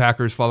week the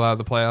Packers fall out of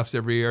the playoffs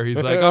every year.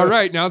 He's like, all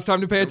right, now it's time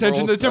to pay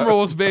attention to the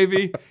Timberwolves,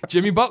 baby.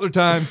 Jimmy Butler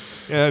time.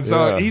 And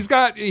so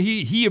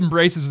he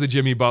embraces the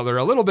Jimmy Butler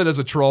a little bit as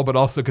a troll, but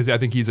also because I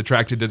think he's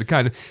attracted to the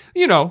kind of,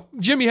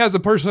 Jimmy has a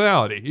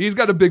personality. He's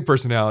got a big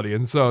personality.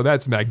 And so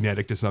that's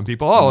magnetic to some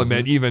people. I'll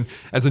admit, even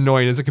as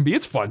annoying as it can be,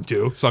 it's fun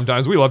too.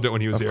 Sometimes we loved it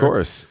when he was here. Of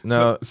course.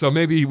 No. So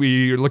maybe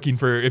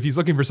if he's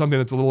looking for something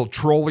that's a little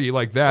trolly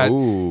like that,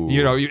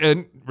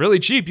 and really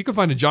cheap, you can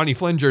find a Johnny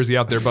Flynn jersey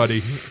out there,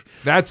 buddy.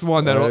 That's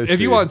one that if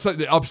you want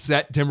something to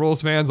upset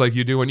Timberwolves fans like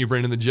you do when you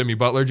bring in the Jimmy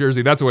Butler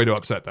jersey, that's a way to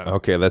upset them.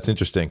 Okay, that's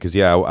interesting because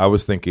I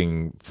was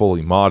thinking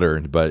fully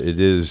modern, but it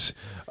is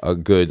a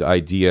good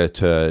idea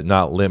to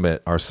not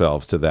limit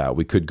ourselves to that.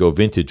 We could go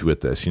vintage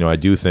with this. I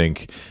do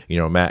think,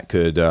 Matt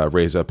could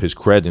raise up his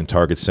cred in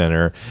Target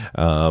Center,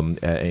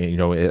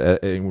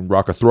 and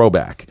rock a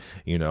throwback,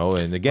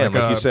 and again,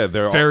 like you said,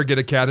 there are Farragut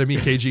Academy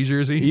KG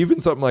jersey.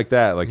 Even something like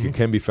that, like it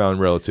can be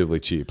found relatively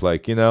cheap.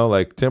 Like,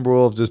 like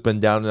Timberwolves just been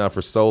down and out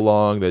for so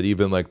long that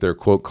even like their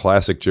quote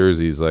classic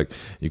jerseys, like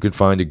you can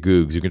find a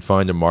Googs, you can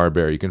find a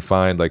Marbury, you can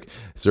find like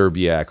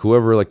Zerbiak,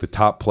 whoever like the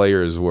top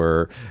players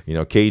were,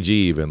 KG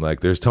even, like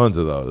there's tons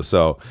of those.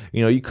 So,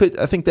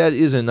 I think that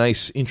is a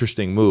nice,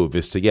 interesting move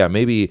is to,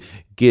 maybe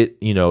get,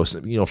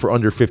 for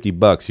under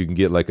 $50, you can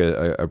get like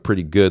a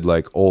pretty good,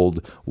 like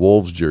old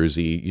Wolves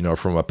jersey,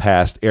 from a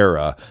past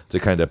era to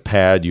kind of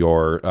pad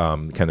your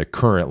kind of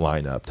current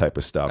lineup type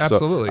of stuff.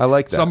 Absolutely. So I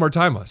like that. Some are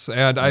timeless.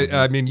 And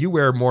I mean, you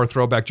wear more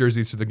throwback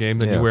jerseys to the game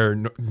than you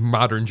wear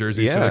modern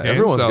jerseys to the game.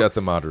 Everyone's got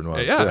the modern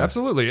ones. Yeah,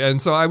 absolutely. And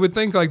so I would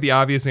think like the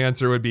obvious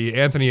answer would be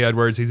Anthony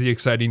Edwards. He's the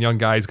exciting young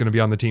guy. He's going to be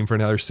on the team for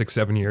another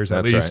 6-7 years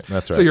at least.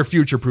 That's right. So you're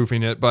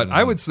future-proofing it. But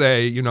I would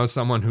say,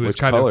 someone who has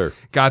kind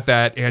of got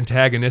that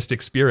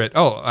antagonistic spirit.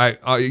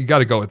 Oh, you got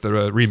to go with the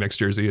remix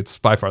jersey. It's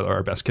by far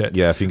our best kit.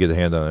 Yeah, if you can get a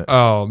hand on it.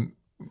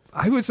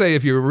 I would say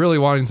if you're really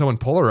wanting someone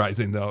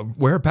polarizing, though,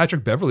 wear a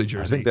Patrick Beverly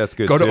jersey. I think that's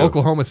good, Go to too.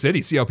 Oklahoma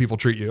City, see how people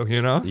treat you,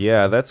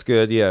 Yeah, that's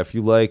good. Yeah, if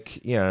you like,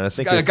 I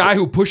think a guy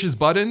who pushes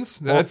buttons,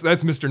 that's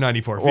Mr.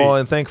 94 feet. Well,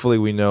 and thankfully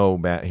we know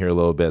Matt here a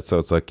little bit, so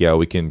it's like,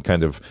 we can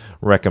kind of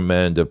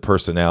recommend a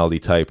personality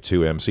type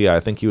to him. So, I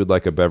think he would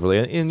like a Beverly.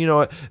 And you know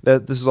what?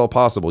 That this is all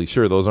possible.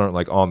 Sure, those aren't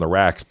like on the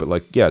racks, but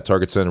like,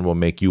 Target Center will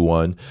make you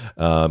one.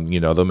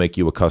 They'll make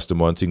you a custom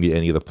one so you can get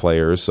any of the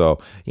players.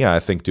 So, I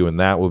think doing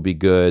that would be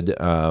good.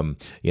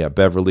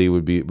 Beverly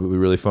would be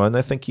really fun.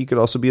 I think he could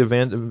also be a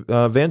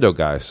Vando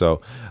guy. So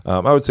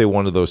I would say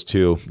one of those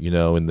two,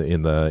 in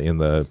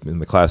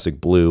the classic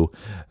blue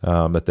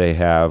that they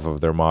have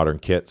of their modern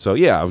kit. So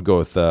I would go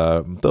with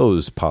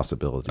those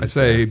possibilities. I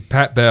say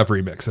Pat Bev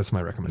remix. That's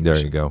my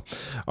recommendation. There you go.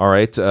 All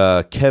right,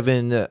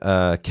 Kevin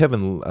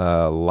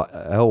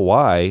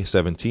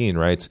LY17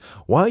 writes,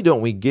 why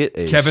don't we get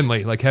a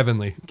Kevinly, like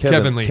heavenly.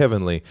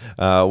 Kevinly.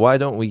 Why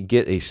don't we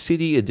get a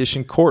city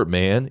edition court,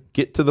 man?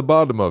 Get to the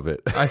bottom of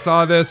it. I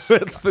saw this.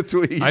 That's the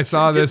tweet. I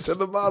saw this. Get to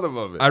the bottom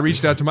of it. I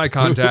reached out to my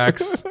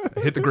contacts,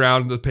 hit the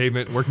ground, the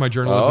pavement, worked my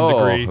journalism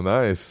degree. Oh,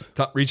 nice.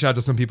 Reached out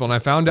to some people, and I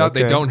found out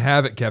they don't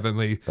have it, Kevin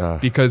Lee,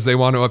 because they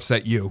want to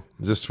upset you.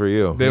 Just for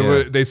you.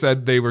 They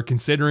said they were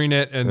considering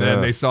it, and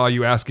then they saw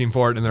you asking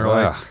for it, and they're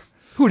like,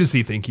 who does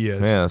he think he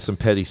is? Yeah, some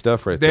petty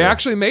stuff right there. there. They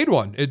actually made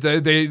one.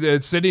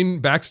 It's sitting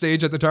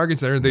backstage at the Target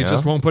Center. They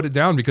just won't put it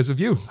down because of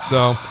you.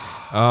 So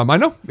I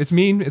know it's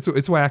mean,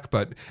 it's whack,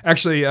 but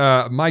actually,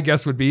 my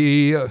guess would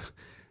be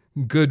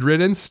good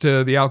riddance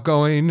to the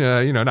outgoing.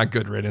 Not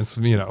good riddance.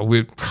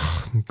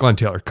 Glenn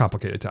Taylor,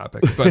 complicated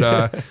topic,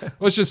 but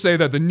let's just say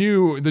that the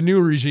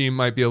new regime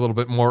might be a little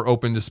bit more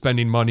open to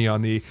spending money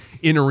on the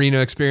in-arena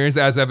experience,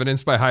 as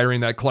evidenced by hiring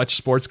that Clutch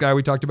Sports guy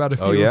we talked about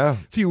a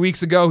few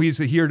weeks ago. He's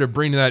here to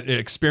bring that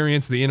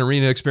experience, the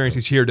in-arena experience.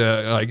 He's here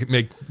to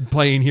make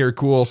playing here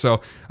cool.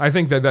 So I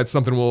think that that's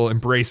something we'll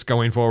embrace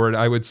going forward.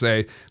 I would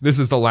say this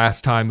is the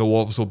last time the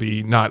Wolves will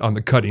be not on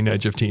the cutting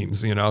edge of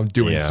teams,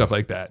 doing stuff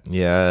like that.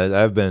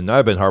 Yeah, I've been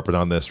been harping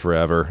on this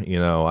forever. You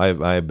know,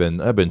 I've been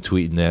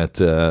tweeting at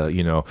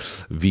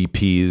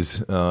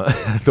VPs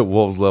at the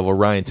Wolves level,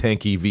 Ryan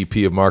Tanke,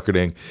 VP of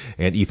Marketing,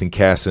 and Ethan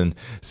Casson,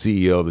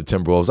 CEO of the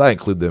Timberwolves. I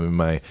include them in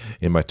my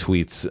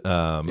tweets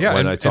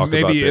when I talk about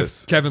maybe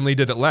this. if Kevin Lee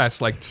did it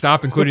less, like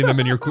stop including them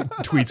in your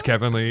tweets,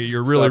 Kevin Lee.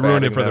 You're really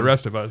ruining it for the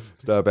rest of us.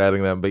 Stop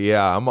adding them. But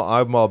yeah, I'm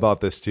all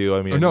about this too.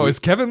 I mean, is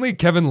Kevin Lee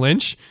Kevin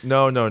Lynch?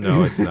 No,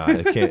 it's not.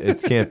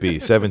 It can't be.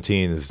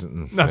 17 is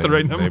not the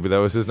right number. Maybe that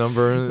was his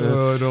number.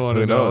 I don't want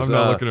to know. I'm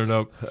not looking it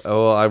up.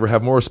 Well, I would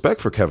have more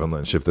respect for Kevin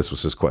Lynch if this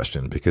was his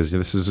question, because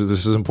this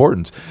is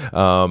important.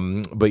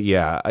 But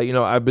yeah,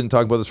 I've been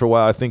talking about this for a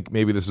while. I think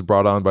maybe this is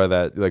brought on by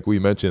that, like we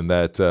mentioned,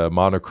 that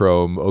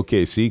monochrome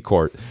OKC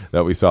court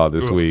that we saw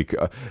this week,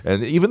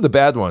 and even the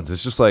bad ones.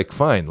 It's just like,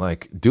 fine,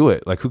 like do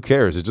it. Like, who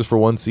cares? It's just for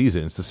one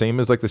season. It's the same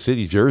as like the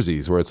city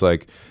jerseys, where it's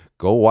like,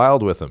 go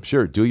wild with them.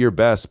 Sure, do your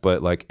best,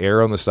 but like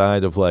err on the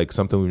side of like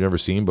something we've never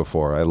seen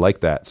before. I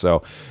like that.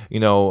 So,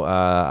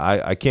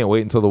 I can't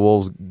wait until the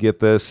Wolves get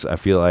this. I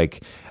feel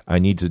like I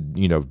need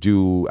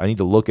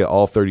to look at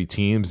all 30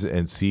 teams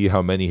and see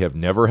how many have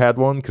never had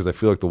one, because I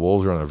feel like the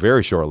Wolves are on a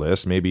very short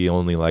list. Maybe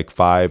only like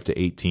 5 to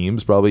 8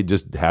 teams probably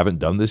just haven't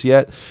done this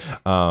yet.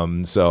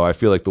 So I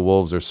feel like the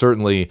Wolves are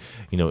certainly,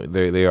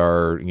 they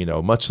are,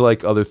 much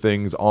like other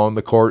things on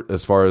the court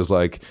as far as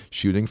like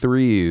shooting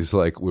threes.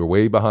 Like, we're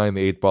way behind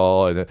the 8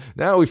 ball, and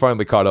now we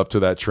finally caught up to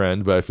that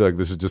trend. But I feel like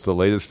this is just the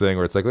latest thing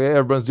where it's like, well, yeah,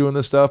 everyone's doing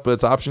this stuff, but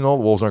it's optional.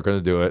 The Wolves aren't going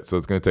to do it, so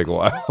it's going to take a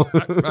while.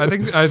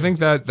 I think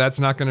that's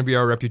not going to be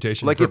our reputation.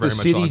 Like, if the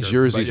city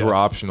jerseys were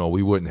optional,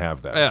 we wouldn't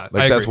have that. Yeah,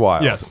 like, that's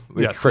wild. Yes,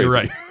 crazy. You're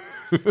right.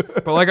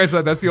 But like I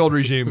said, that's the old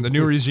regime. The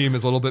new regime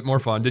is a little bit more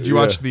fun. Did you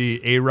watch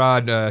the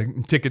A-Rod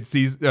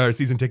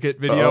season ticket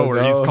video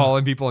where he's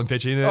calling people and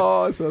pitching it?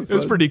 Oh, it sounds It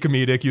was fun. pretty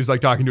comedic. He was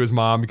like talking to his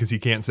mom because he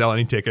can't sell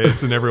any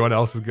tickets and everyone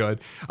else is good.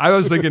 I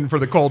was thinking for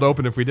the cold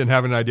open, if we didn't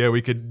have an idea,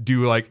 we could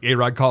do like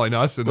A-Rod calling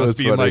us and us That's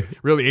being funny. like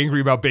really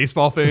angry about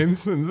baseball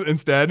things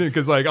instead,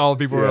 because like all the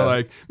people were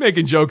like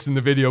making jokes in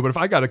the video. But if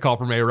I got a call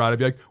from A-Rod, I'd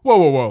be like,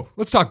 whoa,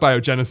 let's talk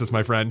biogenesis,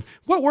 my friend.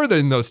 What were they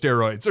in those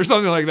steroids or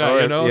something like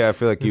that? Yeah, I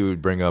feel like you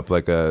would bring up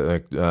like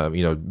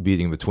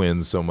beating the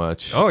Twins so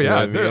much. Oh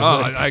yeah, You know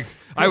what I mean?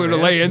 I would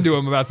lay into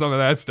him about some of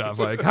that stuff.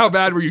 Like, how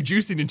bad were you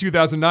juicing in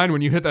 2009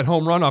 when you hit that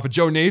home run off of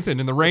Joe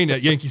Nathan in the rain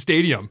at Yankee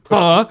Stadium?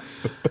 Huh?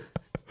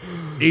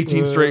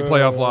 18 straight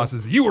playoff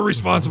losses. You were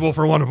responsible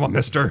for one of them,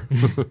 mister.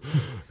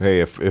 Hey,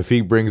 if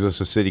he brings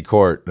us a city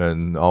court,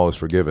 then all is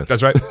forgiven.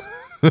 That's right.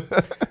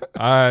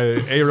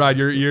 A-Rod,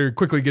 you're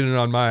quickly getting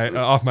on my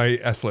off my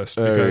S list.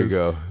 There you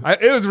go.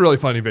 It was a really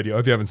funny video.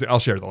 If you haven't seen, I'll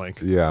share the link.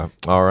 Yeah.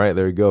 All right.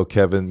 There you go.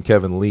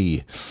 Kevin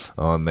Lee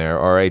on there.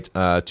 All right.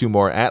 2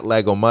 more at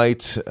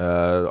Lagomite.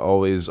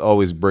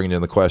 Always bringing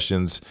in the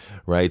questions.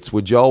 Writes,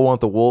 would y'all want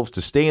the Wolves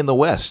to stay in the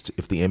West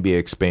if the NBA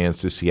expands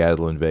to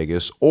Seattle and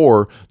Vegas,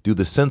 or do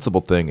the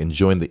sensible thing and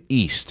join the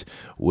East?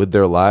 Would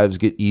their lives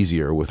get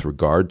easier with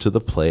regard to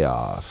the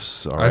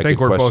playoffs? All right, I think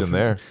good we're question both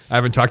there. I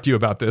haven't talked to you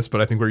about this,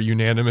 but I think we're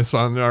unanimous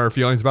on our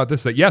feelings about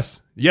this. That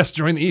yes,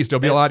 join the East. It'll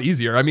be a lot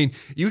easier. I mean,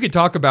 you could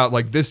talk about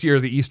like this year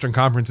the Eastern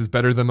Conference is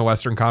better than the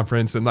Western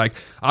Conference, and like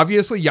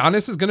obviously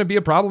Giannis is going to be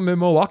a problem in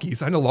Milwaukee. He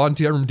signed a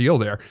long-term deal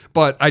there,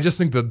 but I just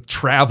think the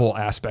travel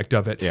aspect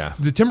of it. Yeah.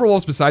 The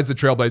Timberwolves, besides the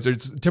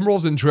Trailblazers,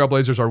 Timberwolves and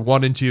Trailblazers are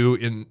 1 and 2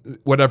 in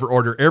whatever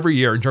order every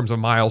year in terms of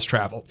miles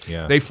traveled.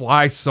 Yeah. They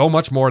fly so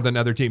much more than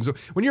other teams.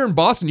 When you're in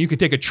Boston, you can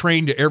take a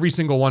train to every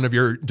single one of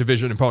your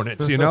division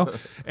opponents,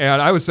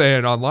 And I was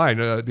saying online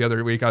the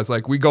other week, I was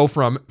like, we go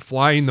from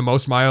flying the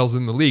most miles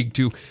in the league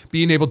to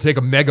being able to take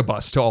a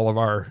megabus to all of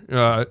our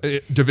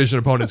division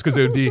opponents, because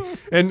it would be,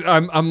 and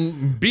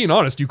I'm being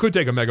honest, you could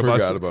take a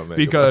Forgot about megabus megabus.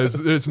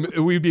 because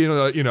we'd be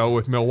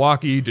with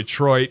Milwaukee,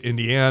 Detroit,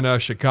 Indiana,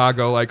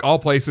 Chicago, like all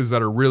places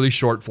that are really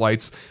short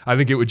flights. I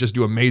think it would just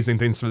do amazing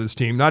things for this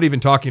team. Not even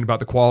talking about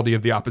the quality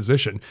of the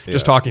opposition,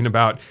 just talking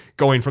about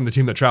going from the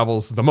team that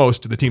travels the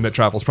most to the team that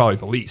travels probably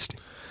the least.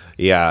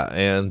 Yeah,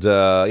 and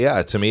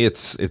to me,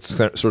 it's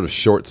sort of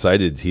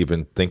short-sighted to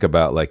even think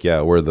about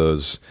where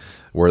those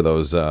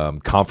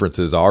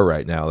conferences are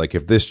right now. Like,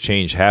 if this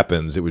change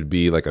happens, it would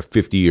be like a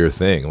 50-year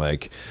thing.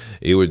 Like,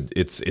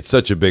 it's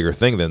such a bigger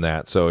thing than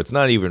that. So it's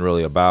not even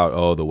really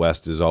about, the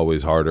West is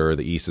always harder,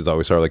 the East is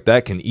always harder. Like,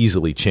 that can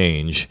easily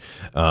change.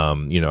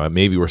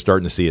 Maybe we're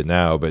starting to see it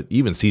now, but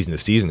even season to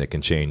season it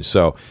can change.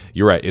 So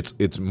you're right.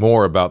 It's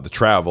more about the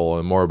travel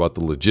and more about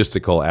the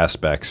logistical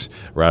aspects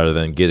rather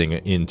than getting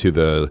into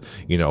the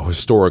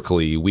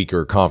historically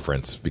weaker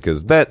conference,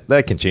 because that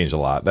can change a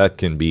lot. That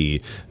can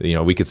be,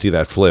 we could see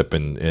that flip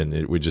and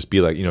it would just be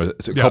like,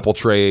 a couple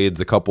trades,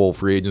 a couple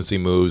free agency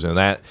moves, and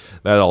that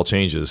all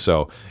changes.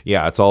 So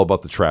yeah, it's all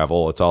about the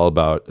travel. It's all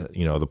about,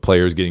 the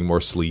players getting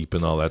more sleep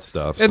and all that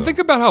stuff. And think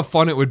about how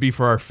fun it would be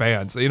for our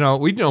fans. We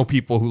know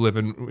people who live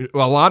in, a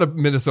lot of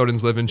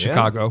Minnesotans live in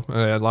Chicago.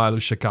 A lot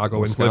of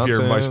Chicagoans live here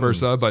and vice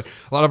versa. But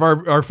a lot of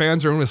our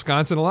fans are in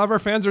Wisconsin. A lot of our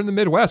fans are in the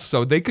Midwest.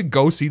 So they could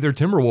go see their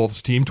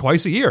Timberwolves team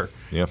twice a year.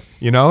 Yeah.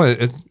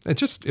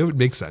 It would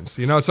make sense.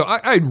 So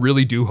I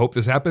really do hope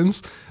this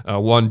happens.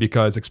 One,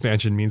 because expanding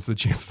expansion means the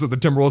chances of the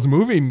Timberwolves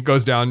moving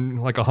goes down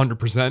like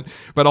 100%,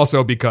 but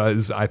also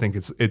because I think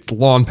it's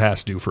long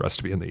past due for us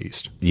to be in the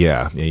East.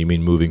 Yeah, you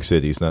mean moving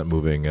cities, not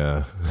moving.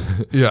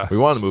 Yeah, we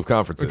want to move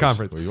conferences.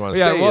 We want to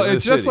yeah, stay well, in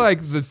it's the just city.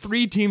 like the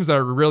three teams that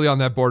are really on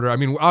that border. I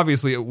mean,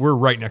 obviously we're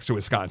right next to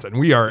Wisconsin.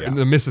 We are in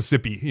the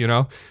Mississippi,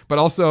 but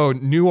also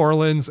New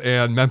Orleans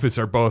and Memphis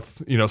are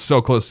both,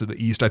 so close to the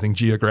East. I think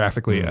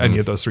geographically, any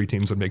of those three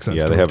teams would make sense.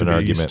 Yeah, to they have an be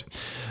argument.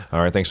 East. All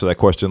right, thanks for that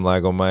question,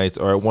 Lagomite.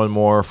 All right, one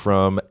more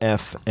from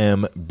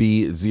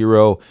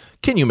FMB0.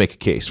 Can you make a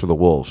case for the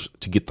Wolves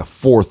to get the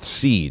 4th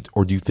seed,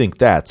 or do you think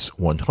that's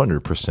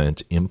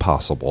 100%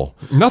 impossible?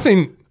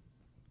 Nothing.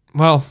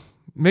 Well,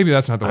 maybe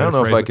that's not the way I don't to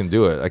know if phrase I it. can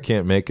do it. I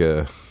can't make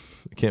a.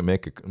 Oh,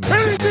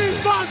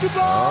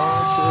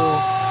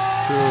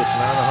 true. It's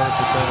not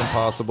 100%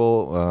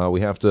 impossible.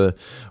 We have to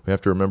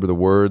remember the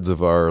words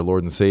of our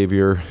Lord and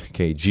Savior,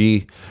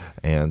 KG,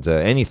 and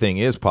anything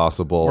is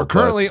possible. We're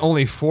currently but,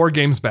 only 4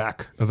 games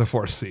back of the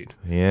 4th seed.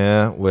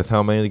 yeah, with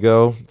how many to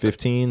go?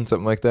 15,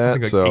 something like that. I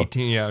think so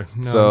 18, yeah.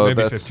 No, so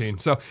maybe that's- 15.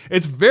 So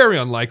it's very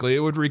unlikely.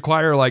 It would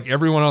require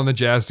everyone on the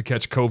Jazz to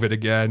catch COVID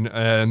again,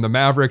 and the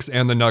Mavericks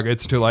and the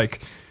Nuggets to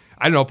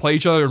play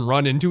each other and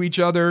run into each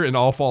other and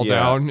all fall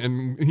down.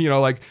 And,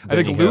 I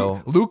think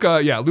Hill. Luka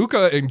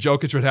and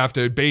Jokic would have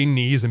to bane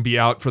knees and be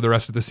out for the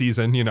rest of the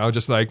season,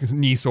 just like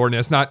knee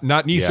soreness,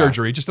 not knee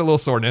surgery, just a little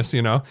soreness,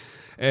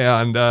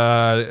 And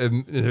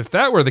if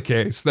that were the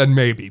case, then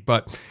maybe,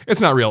 but it's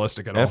not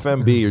realistic at all.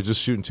 FMB, you're just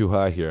shooting too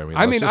high here. I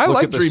let's mean, just I look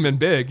like at the dreaming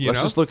big,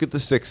 Let's just look at the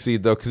 6th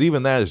seed, though, because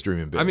even that is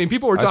dreaming big. I mean,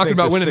 people were talking think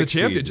about winning the 6th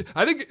seed- championship.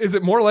 I think, is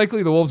it more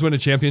likely the Wolves win a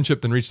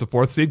championship than reach the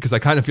 4th seed? Because I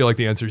kind of feel like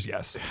the answer is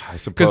yes. I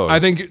suppose. Because I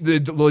think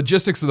the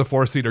logistics of the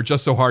 4th seed are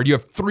just so hard. You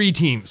have 3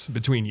 teams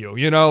between you.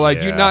 You not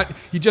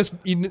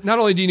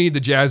only do you need the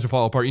Jazz to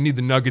fall apart, you need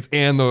the Nuggets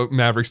and the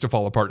Mavericks to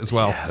fall apart as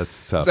well. Yeah,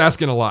 that's tough. It's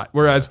asking a lot.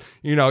 Whereas,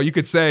 you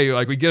could say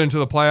we get into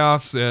the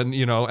playoffs and,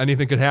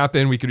 anything could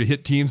happen. We could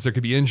hit teams. There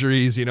could be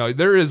injuries.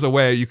 There is a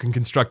way you can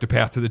construct a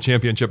path to the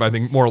championship, I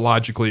think, more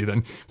logically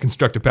than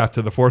construct a path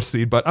to the 4th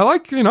seed. But I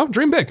like,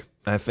 dream big.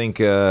 I think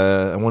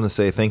I want to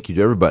say thank you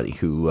to everybody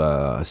who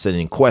sent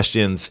in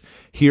questions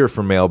here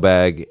for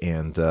Mailbag,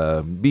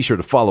 and be sure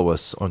to follow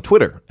us on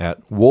Twitter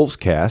at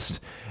Wolvescast,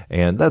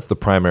 and that's the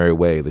primary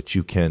way that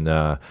you can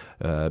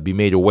be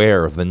made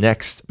aware of the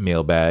next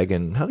Mailbag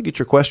and how to get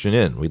your question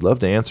in. We'd love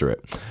to answer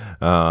it.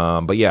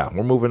 But yeah,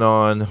 we're moving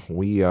on.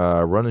 We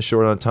are running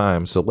short on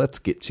time, so let's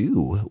get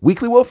to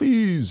Weekly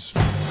Wolfies.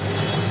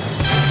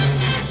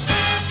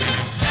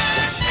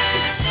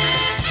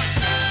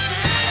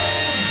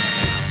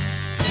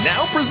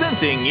 Now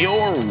presenting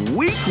your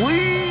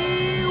Weekly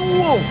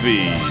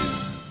Wolfie.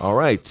 All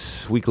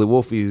right, Weekly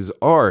Wolfies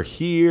are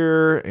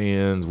here,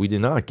 and we did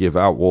not give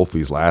out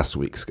Wolfies last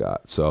week,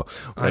 Scott. So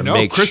I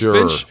know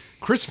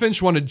Chris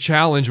Finch won a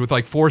challenge with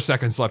 4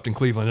 seconds left in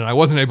Cleveland, and I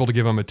wasn't able to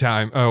give him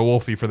a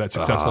Wolfie for that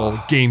successful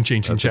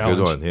game-changing challenge.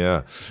 Good one,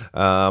 yeah.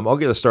 I'll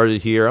get us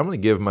started here. I'm going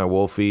to give my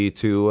Wolfie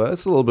to,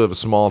 it's a little bit of a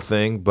small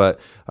thing, but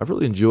I've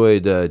really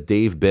enjoyed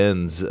Dave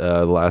Benz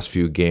the last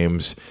few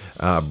games,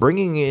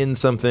 bringing in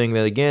something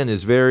that, again,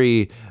 is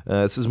very,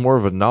 this is more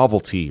of a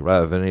novelty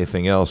rather than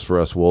anything else for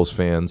us Wolves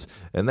fans,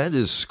 and that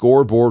is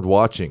scoreboard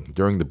watching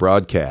during the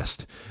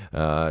broadcast.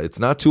 It's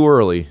not too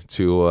early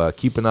to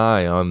keep an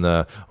eye on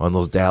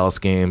those Dallas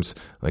games,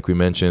 like we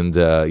mentioned.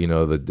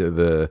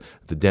 The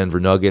Denver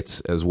Nuggets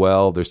as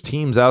well. There's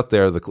teams out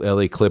there, the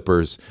LA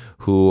Clippers,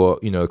 who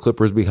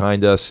Clippers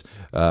behind us,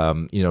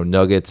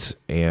 Nuggets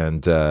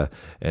and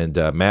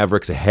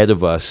Mavericks ahead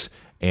of us,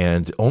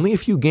 and only a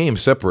few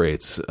games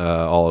separates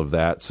all of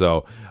that.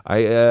 So.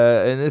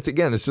 And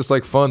it's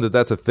just fun that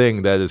that's a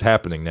thing that is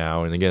happening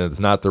now. And again, it's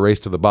not the race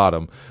to the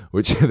bottom,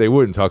 which they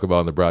wouldn't talk about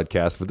on the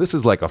broadcast, but this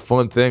is a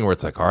fun thing where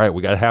it's all right,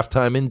 we got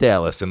halftime in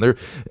Dallas and they're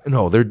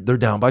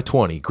down by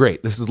 20.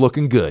 Great. This is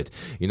looking good.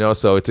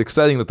 So it's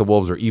exciting that the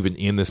Wolves are even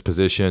in this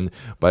position,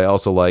 but I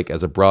also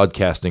as a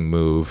broadcasting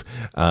move,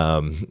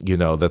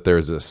 that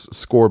there's this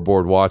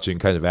scoreboard watching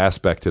kind of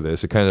aspect to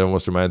this. It kind of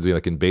almost reminds me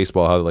in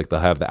baseball, how they'll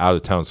have the out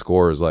of town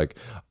scores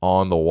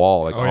on the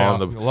wall, on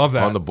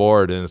the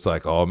board, and it's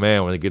oh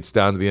man, when it gets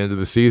down to the end of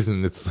the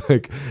season, it's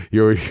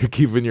you're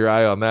keeping your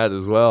eye on that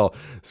as well.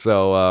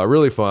 So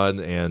really fun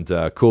and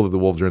cool that the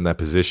Wolves are in that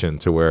position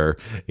to where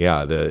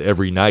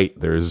every night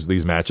there's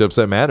these matchups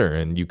that matter,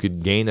 and you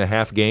could gain a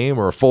half game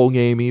or a full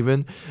game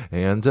even,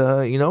 and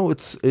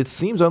it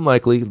seems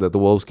unlikely that the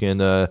Wolves can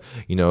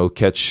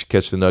catch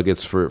the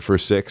Nuggets for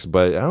 6,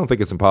 but I don't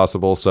think it's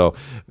impossible. So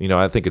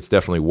I think it's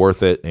definitely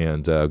worth it,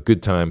 and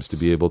good times to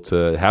be able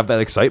to have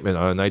that excitement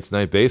on a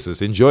night-to-night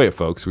basis. Enjoy it,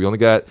 folks. We only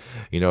got,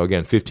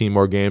 again, 15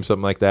 more games,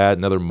 something like that,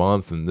 another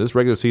month, and this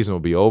regular season will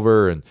be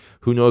over, and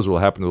who knows what will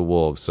happen to the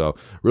Wolves. So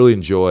really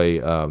enjoy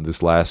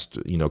this last,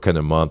 kind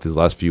of month, these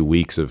last few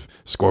weeks of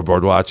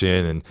scoreboard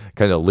watching and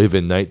kind of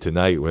living night to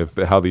night with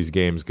how these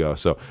games go.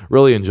 So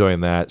really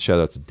enjoying that. Shout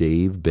out to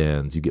Dave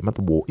Benz. You get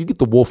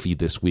the Wolfie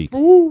this week.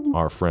 Ooh.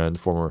 Our friend,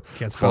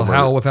 can't spell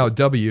Hal without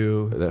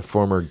W. That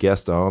former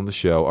guest on the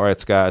show. All right,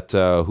 Scott,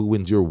 who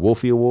wins your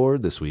Wolfie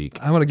Award this week?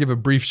 I want to give a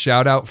brief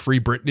shout out. Free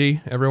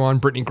Britney, everyone.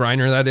 Britney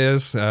Griner, that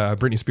is.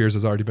 Britney Spears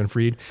has already been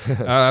freed.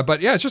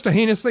 But yeah, it's just a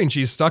heinous thing.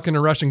 She's stuck in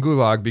a Russian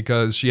gulag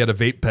because she had a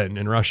vape pen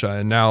in Russia.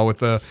 And now with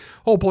the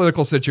whole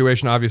political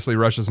situation, obviously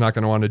Russia's not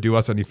going to want to do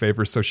us any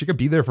favors. So she could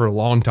be there for a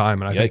long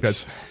time. And I think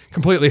that's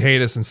completely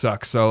heinous and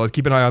sucks. So let's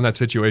keep an eye on that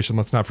situation.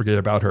 Let's not forget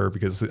about her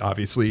because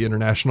obviously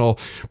international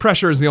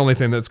pressure is the only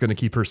thing that's going to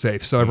keep her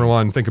safe. So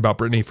everyone think about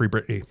Britney, free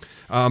Britney.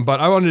 But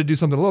I wanted to do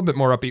something a little bit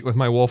more upbeat with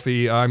my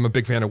Wolfie. I'm a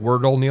big fan of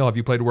Wordle. Neil, have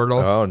you played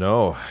Wordle? Oh,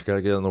 no. Got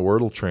to get on the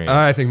Wordle train.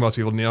 I think most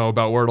people know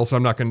about Wordle, so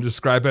I'm not going to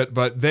describe it.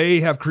 But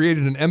they have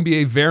created an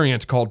NBA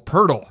variant called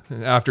Pirtle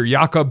after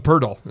Jakob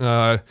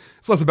Pirtle.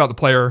 It's less about the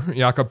player,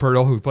 Jakob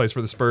Pirtle, who plays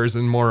for the Spurs,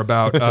 and more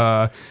about...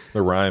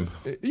 the rhyme.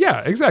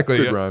 Yeah, exactly.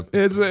 Good rhyme.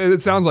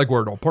 It sounds like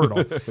Wordle,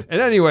 Pirtle.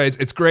 And anyways,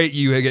 it's great.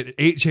 You get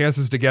 8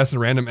 chances to guess a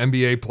random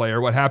NBA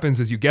player. What happens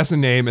is you guess a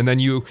name, and then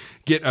you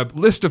get a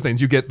list of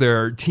things. You get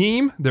their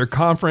team, their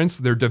conference,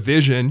 their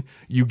division.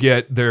 You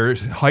get their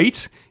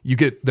height. You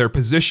get their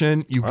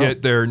position. You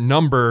get their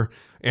number.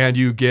 And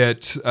you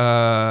get...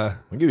 I'll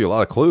give you a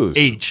lot of clues.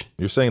 Age.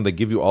 You're saying they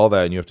give you all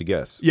that and you have to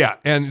guess. Yeah,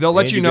 and they'll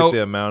let you know... get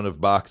the amount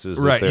of boxes.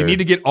 Right, you need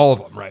to get all of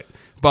them, right.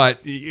 But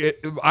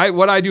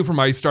what I do for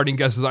my starting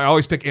guesses, I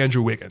always pick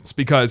Andrew Wiggins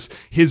because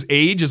his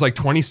age is like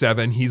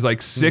 27. He's like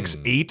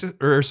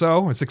 6'8" or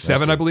so,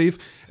 6'7", I believe.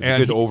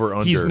 And good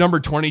over-under. He's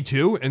number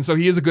 22, and so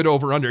he is a good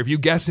over-under. If you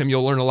guess him,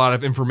 you'll learn a lot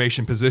of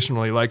information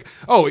positionally. Like,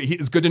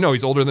 it's good to know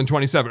he's older than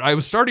 27. I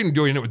was starting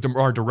doing it with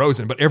DeMar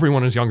DeRozan, but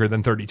everyone is younger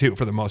than 32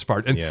 for the most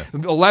part. And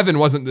 11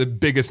 wasn't the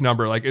biggest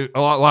number. Like a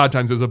lot of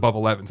times it was above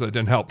 11, so it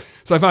didn't help.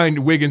 So I find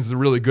Wiggins is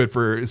really good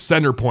for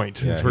center point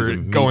for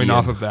going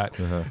off of that.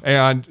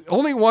 And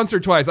only once or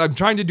twice. I'm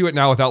trying to do it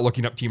now without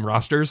looking up team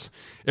rosters.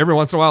 Every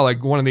once in a while,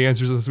 like one of the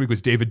answers this week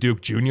was David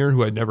Duke Jr.,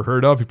 who I'd never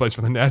heard of. He plays for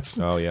the Nets.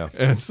 Oh, yeah.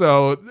 And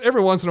so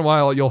every once in a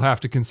while, you'll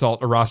have to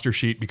consult a roster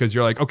sheet because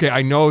you're like, okay,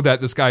 I know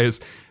that this guy is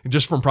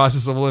just from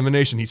process of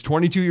elimination. He's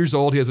 22 years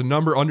old. He has a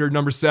number under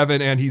number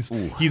 7, and he's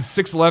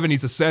 6'11".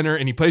 He's a center,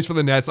 and he plays for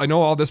the Nets. I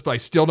know all this, but I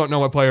still don't know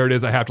what player it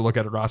is. I have to look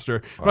at a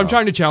roster. But I'm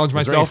trying to challenge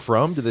myself. Is there any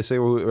from? Did they say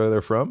where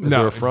they're from? Is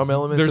there a from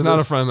element There's to not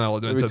this? a from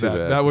element to that.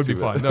 Bad. That would be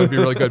fun. That would be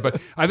really good.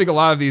 But I think a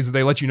lot of these,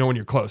 they let you know when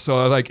you're close.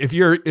 So like if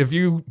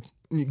you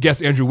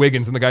guess Andrew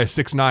Wiggins and the guy is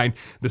 6'9",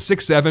 the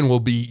 6'7"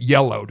 will be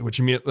yellowed, which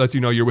lets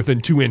you know you're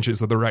within 2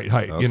 inches of the right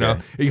height. Okay. You know,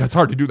 it's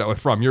hard to do that with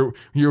from. You're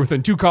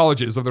within 2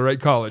 colleges of the right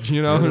college.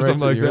 You know, or something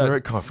like you're that. in the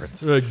right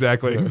conference.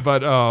 Exactly.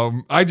 But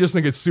I just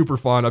think it's super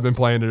fun. I've been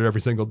playing it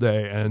every single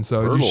day, and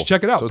so you should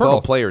check it out. So it's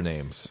all player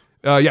names.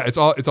 Yeah, it's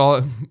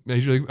all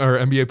Major League or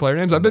NBA player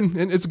names.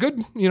 And it's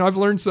good. You know, I've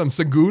learned some.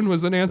 Sagoon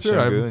was an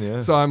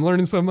answer. So I'm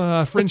learning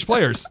some fringe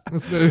players.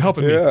 That's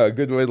helping me. Yeah, a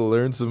good way to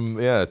learn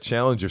some. Yeah,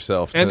 challenge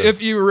yourself. And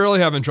if you're really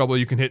having trouble,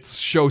 you can hit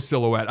show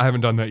silhouette. I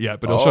haven't done that yet,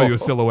 but it'll show you a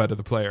silhouette of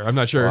the player. I'm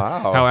not sure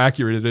how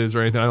accurate it is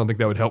or anything. I don't think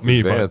that would help me.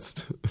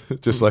 Advanced,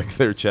 just like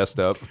their chest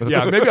up.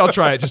 Yeah, maybe I'll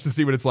try it just to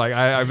see what it's like.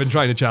 I've been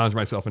trying to challenge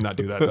myself and not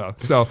do that though.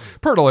 So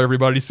Pirtle,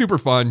 everybody, super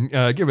fun.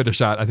 Give it a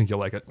shot. I think you'll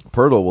like it.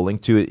 Pirtle, we'll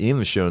link to it in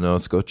the show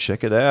notes. Go check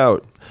it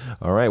out.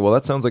 All right. Well,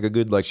 that sounds like a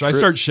good Should I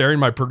start sharing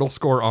my Pirtle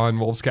score on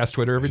Wolvescast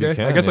Twitter every day?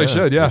 I guess I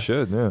should. Yeah, you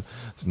should. Yeah,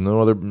 there's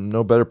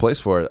no better place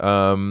for it.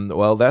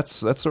 Well, that's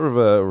sort of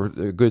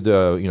a good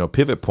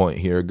pivot point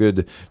here, a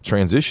good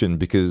transition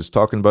because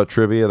talking about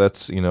trivia,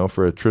 that's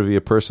for a trivia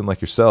person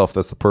like yourself,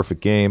 that's the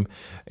perfect game,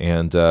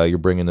 and you're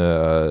bringing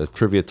a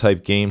trivia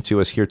type game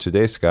to us here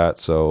today, Scott.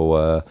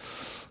 So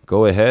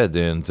go ahead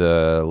and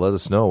let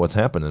us know what's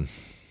happening.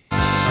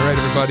 All right,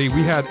 everybody,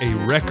 we had a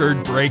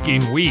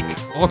record-breaking week.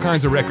 All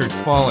kinds of records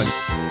falling.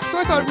 So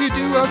I thought we'd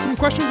do some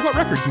questions about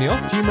records, Neil.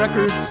 Team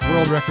records,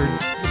 world records,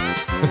 just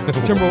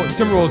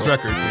Timberwolves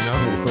records,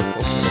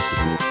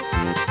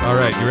 All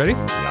right, you ready?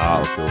 Yeah,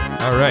 let's go.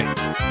 All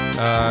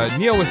right.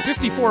 Neil, with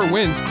 54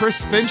 wins,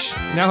 Chris Finch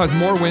now has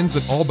more wins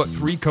than all but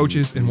 3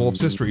 coaches in Wolves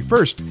history.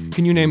 First,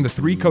 can you name the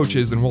 3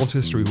 coaches in Wolves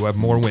history who have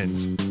more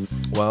wins?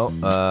 Well,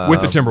 with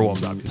the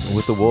Timberwolves, obviously.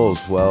 With the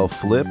Wolves, well,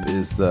 Flip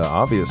is the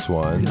obvious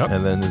one,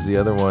 and then is the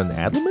other one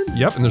Adelman?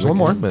 Yep, and there's one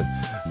more.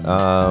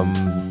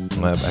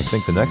 I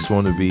think the next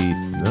one would be.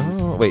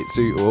 No, wait.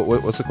 So,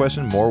 what's the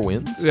question? More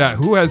wins? Yeah,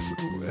 who has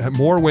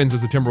more wins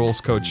as a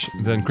Timberwolves coach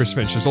than Chris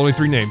Finch? There's only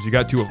 3 names. You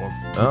got 2 of them.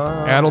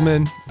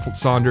 Adelman,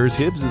 Saunders.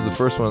 Tibbs is the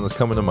first one that's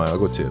coming to mind. I'll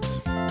go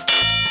Tibbs.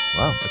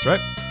 Wow, that's right.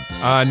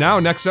 Now,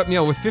 next up,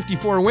 Neil, with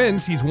 54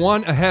 wins, he's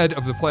one ahead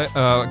of the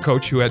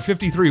coach who had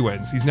 53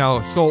 wins. He's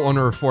now sole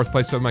owner of 4th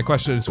place. So my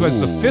question is, who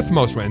has the 5th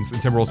most wins in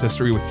Timberwolves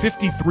history with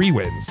 53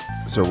 wins?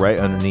 So right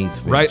underneath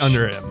Finch. Right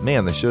under him.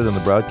 Man, they showed it on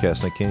the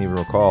broadcast, and I can't even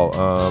recall.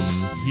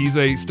 He's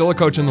still a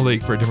coach in the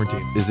league for a different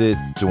team. Is it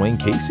Dwayne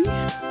Casey?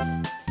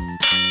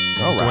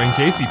 Dwayne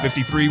Casey,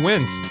 53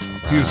 wins.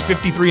 He was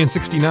 53 and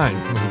 69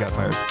 when he got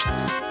fired.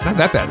 Not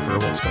that bad for a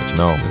Wolves coach.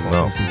 No.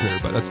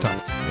 Considered, but that's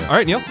tough. All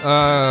right, Neil.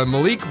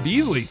 Malik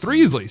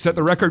Threesley set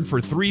the record for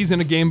threes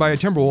in a game by a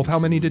Timberwolf. How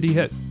many did he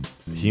hit?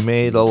 He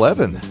made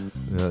 11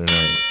 the other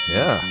night.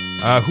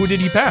 Yeah. Who did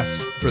he pass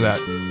for that?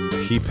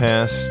 He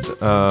passed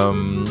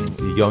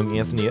young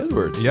Anthony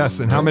Edwards. Yes,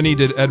 and how many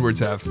did Edwards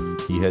have?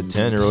 He had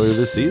 10 earlier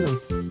this season.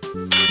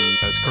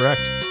 That's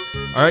correct.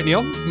 All right,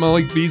 Neil.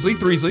 Malik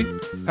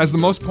Threesley has the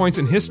most points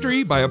in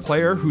history by a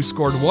player who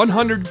scored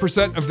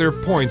 100% of their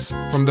points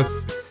from the...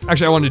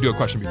 Actually, I wanted to do a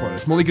question before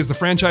this. Malik is the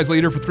franchise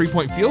leader for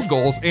three-point field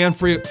goals and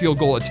field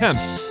goal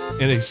attempts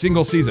in a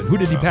single season. Who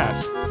did he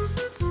pass?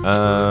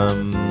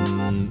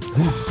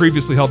 Who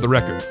previously held the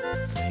record?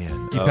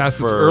 Man, He passed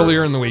this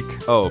earlier in the week.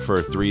 Oh,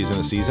 for threes in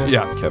a season?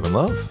 Yeah. Kevin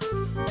Love?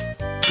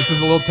 This is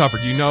a little tougher.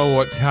 Do you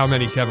know how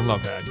many Kevin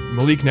Love had?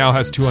 Malik now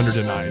has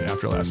 209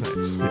 after last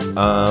night's.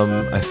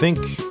 I think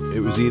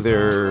it was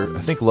either... I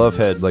think Love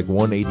had like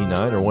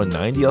 189 or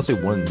 190. I'll say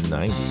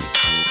 190.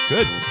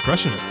 Good.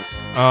 Crushing it.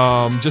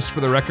 Just for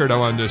the record, I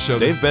wanted to show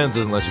Dave Benz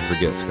doesn't let you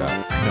forget, Scott.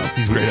 I know,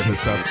 he's great at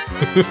this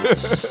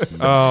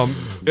stuff.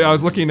 I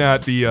was looking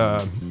at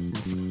the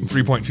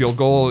three-point field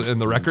goal in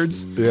the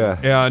records. Yeah.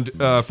 And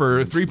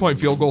for three-point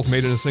field goals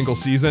made in a single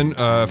season,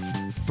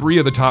 3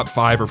 of the top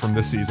 5 are from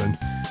this season.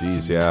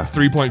 Jeez, yeah.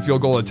 Three-point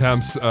field goal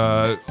attempts,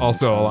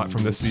 also a lot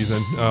from this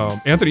season.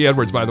 Anthony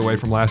Edwards, by the way,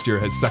 from last year,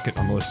 has second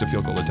on the list of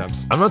field goal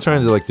attempts. I'm not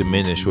trying to like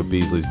diminish what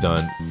Beasley's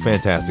done.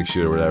 Fantastic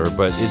shooter or whatever,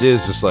 but it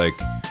is just like,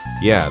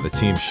 yeah, the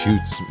team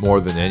shoots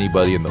more than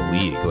anybody in the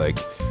league. Like,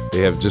 they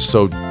have just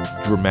so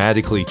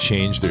dramatically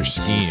changed their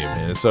scheme.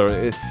 And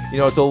so,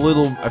 it's a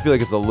little, I feel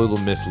like it's a little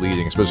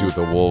misleading, especially with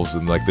the Wolves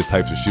and like the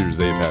types of shooters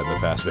they've had in the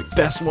past. Like,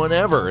 best one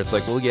ever. It's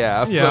like, well,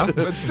 yeah. Yeah,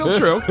 but it's still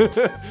true.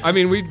 I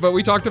mean,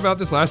 we talked about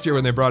this last year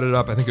when they brought it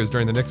up. I think it was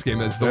during the Knicks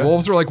game. Is the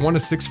Wolves are like one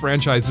of 6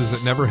 franchises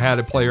that never had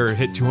a player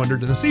hit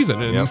 200 in a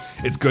season. And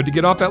it's good to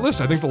get off that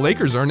list. I think the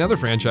Lakers are another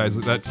franchise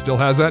that still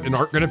has that and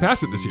aren't going to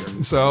pass it this year.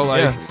 So,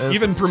 like,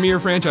 even premier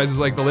franchises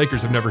like the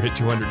Lakers have never hit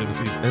 200 in a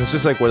season. And it's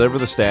just like whatever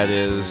the stat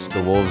is,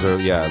 the Wolves are,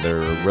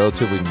 they're a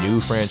relatively new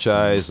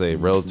franchise, a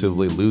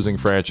relatively losing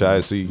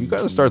franchise. So you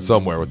got to start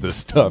somewhere with this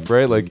stuff,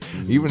 right? Like,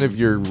 even if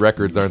your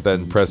records aren't that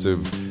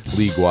impressive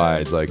league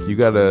wide, like you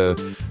got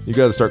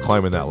to start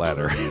climbing that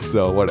ladder.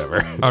 So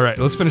whatever. All right,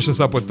 let's finish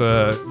this up with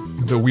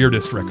the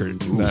weirdest record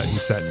that he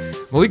set.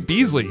 Malik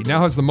Beasley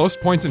now has the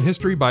most points in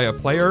history by a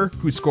player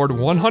who scored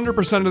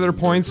 100% of their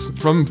points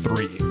from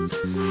 3. He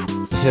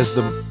has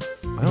the.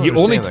 I don't He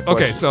only understand that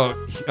okay, question.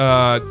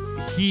 so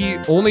he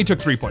only took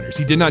 3-pointers.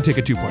 He did not take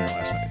a 2-pointer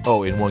last night.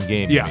 Oh, in one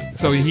game. you Yeah, mean.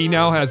 so I see. he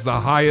now has the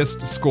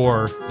highest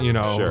score,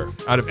 Sure.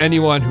 out of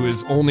anyone who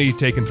has only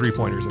taken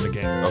 3-pointers in the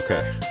game.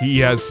 Okay. He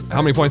has,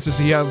 how many points does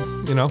he have?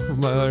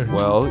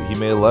 Well, he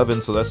made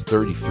 11, so that's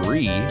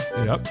 33.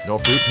 Yep. No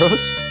free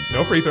throws.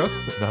 No free throws.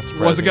 Not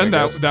surprising. Once again,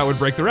 I guess. that would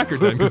break the record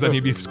then, because then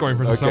he'd be scoring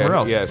from somewhere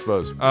else. Yeah, I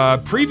suppose.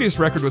 Previous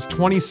record was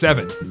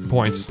 27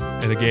 points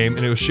in a game,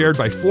 and it was shared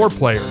by 4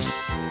 players,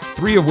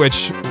 3 of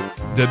which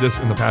did this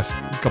in the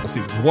past couple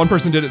seasons. One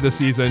person did it this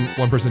season,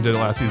 one person did it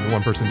last season,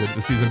 one person did it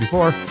the season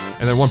before,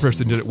 and then one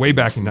person did it way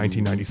back in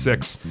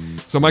 1996.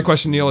 So my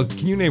question, Neil, is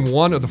can you name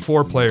one of the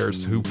 4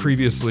 players who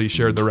previously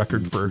shared the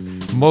record for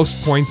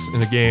most points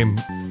in a game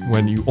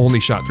when you only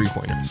shot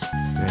 3-pointers?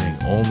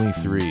 Dang, only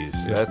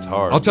threes. That's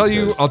hard. I'll tell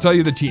you because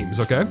the teams,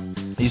 okay?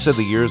 You said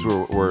the years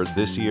were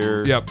this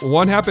year. Yep.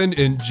 One happened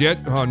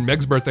on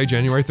Meg's birthday,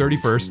 January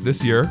 31st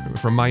this year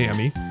from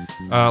Miami.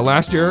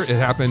 Last year, it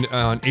happened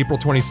on April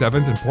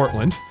 27th in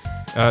Portland.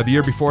 The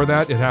year before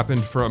that, it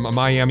happened from a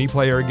Miami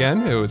player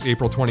again. It was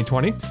April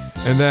 2020.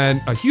 And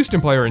then a Houston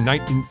player in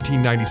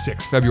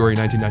 1996, February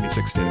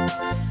 1996 did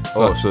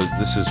it. So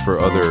this is for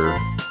other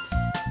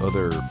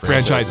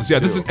Franchises. Yeah,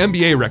 this is too. an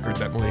NBA record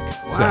that Malik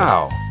set.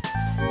 Wow.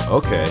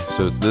 Okay,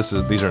 so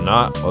these are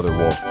not other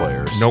Wolves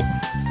players. Nope.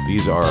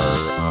 These are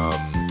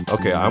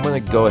okay. I'm gonna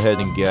go ahead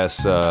and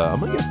guess. I'm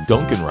gonna guess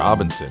Duncan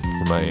Robinson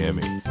from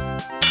Miami.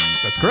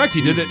 That's correct.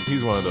 He did it.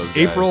 He's one of those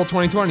guys. April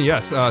 2020,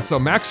 yes. So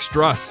Max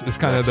Struss is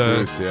kind of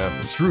the... Strus, yeah.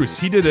 Struss.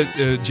 He did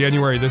it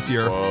January this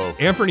year. Whoa.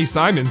 Anthony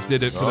Simons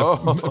did it for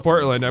the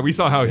Portland. And we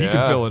saw how he can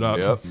Yeah, fill it up.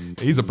 yep.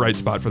 He's a bright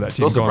spot for that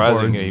team Still going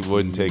surprising forward. he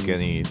wouldn't take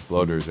any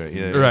floaters.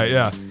 Right,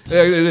 yeah. It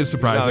is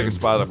surprising. He's not like a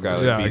spot-up guy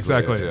like yeah, Beasley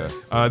exactly. is,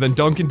 yeah. Then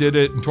Duncan did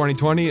it in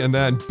 2020, and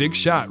then big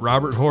shot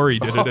Robert Horry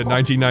did it in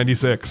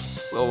 1996.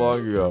 So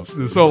long ago.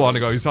 So long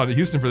ago. He saw the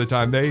Houston for the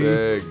time.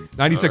 Dang.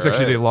 96 All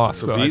actually right. they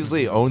lost. So So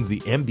Beasley owns the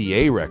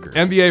NBA record.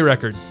 NBA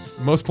record.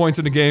 Most points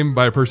in a game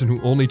by a person who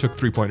only took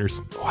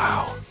 3-pointers.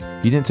 Wow.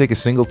 He didn't take a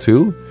single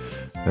 2?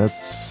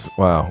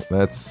 Wow.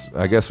 That's,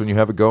 I guess, when you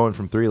have it going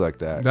from 3 like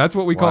that. That's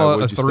what we why call would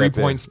a you step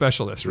 3-point in?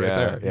 specialist right Yeah,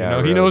 there. yeah,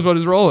 He really. knows what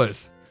his role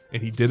is.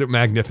 And he did it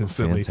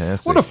magnificently.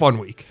 Fantastic. What a fun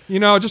week.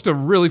 Just a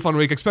really fun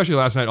week, especially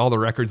last night, all the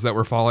records that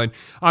were falling.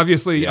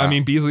 Obviously, Yeah.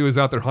 Beasley was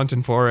out there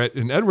hunting for it,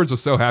 and Edwards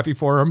was so happy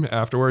for him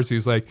afterwards. He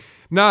was like,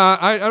 nah,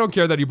 I don't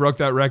care that he broke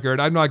that record.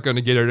 I'm not going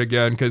to get it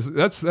again because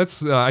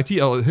that's I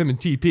tell him and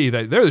TP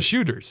that they're the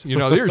shooters.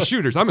 They're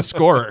shooters. I'm a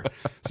scorer.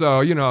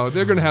 So,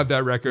 they're going to have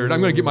that record.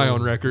 I'm going to get my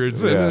own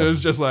records. And Yeah. it was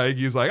just like,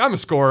 he's like, I'm a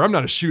scorer. I'm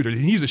not a shooter. And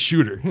he's a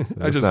shooter.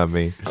 That's not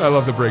me. I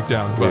love the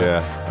breakdown. But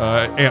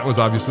Ant was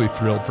obviously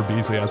thrilled for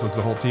Beasley, as was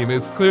the whole team.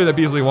 It's clear that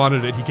Beasley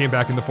wanted it. He came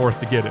back in the fourth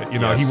to get it.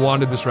 Yes. He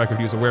wanted this record.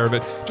 He was aware of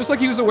it. Just like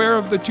he was aware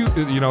of the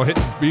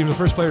being the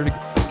first player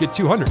to get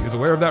 200. He was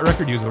aware of that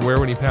record. He was aware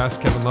when he passed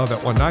Kevin Love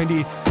at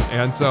 190.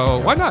 And so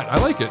why not? I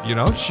like it.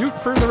 Shoot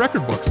for the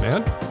record books,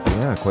 man.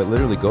 Yeah, quite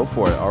literally go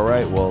for it. All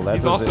right, well, that's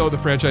He's also the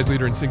franchise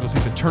leader in single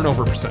season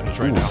turnover percentage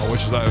right now,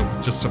 which is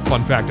just a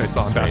fun fact I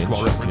saw in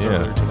Basketball Reference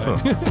earlier today.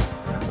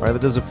 All right,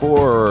 that does it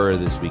for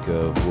this week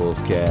of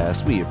Wolves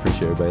Cast. We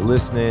appreciate everybody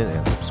listening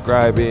and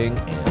subscribing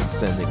and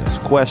sending us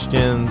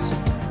questions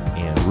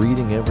and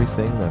reading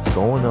everything that's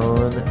going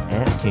on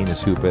at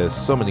Canis Hoopus.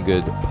 So many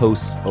good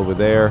posts over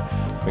there.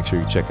 Make sure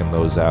you're checking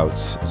those out,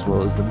 as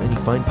well as the many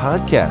fine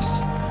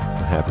podcasts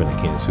that happen at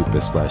Canis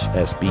Hoopus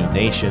 /SB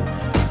Nation.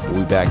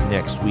 We'll be back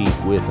next week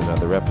with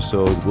another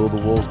episode. Will the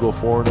Wolves go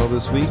 4-0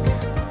 this week?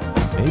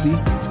 Maybe.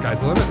 Sky's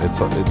the limit. It's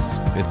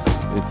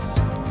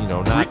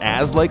not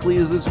as likely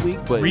as this week,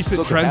 but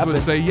recent trends would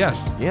say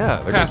yes.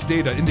 Yeah, past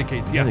data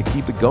indicates yes. Gonna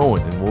keep it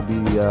going, and we'll be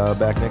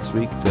back next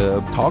week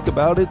to talk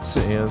about it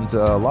and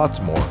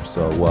lots more.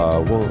 So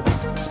we'll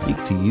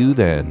speak to you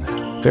then.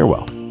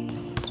 Farewell.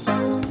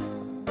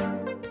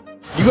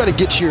 You got to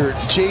get your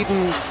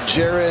Jaden,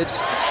 Jared,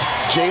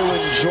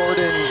 Jalen,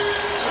 Jordan,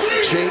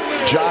 Jake,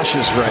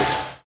 Josh's right.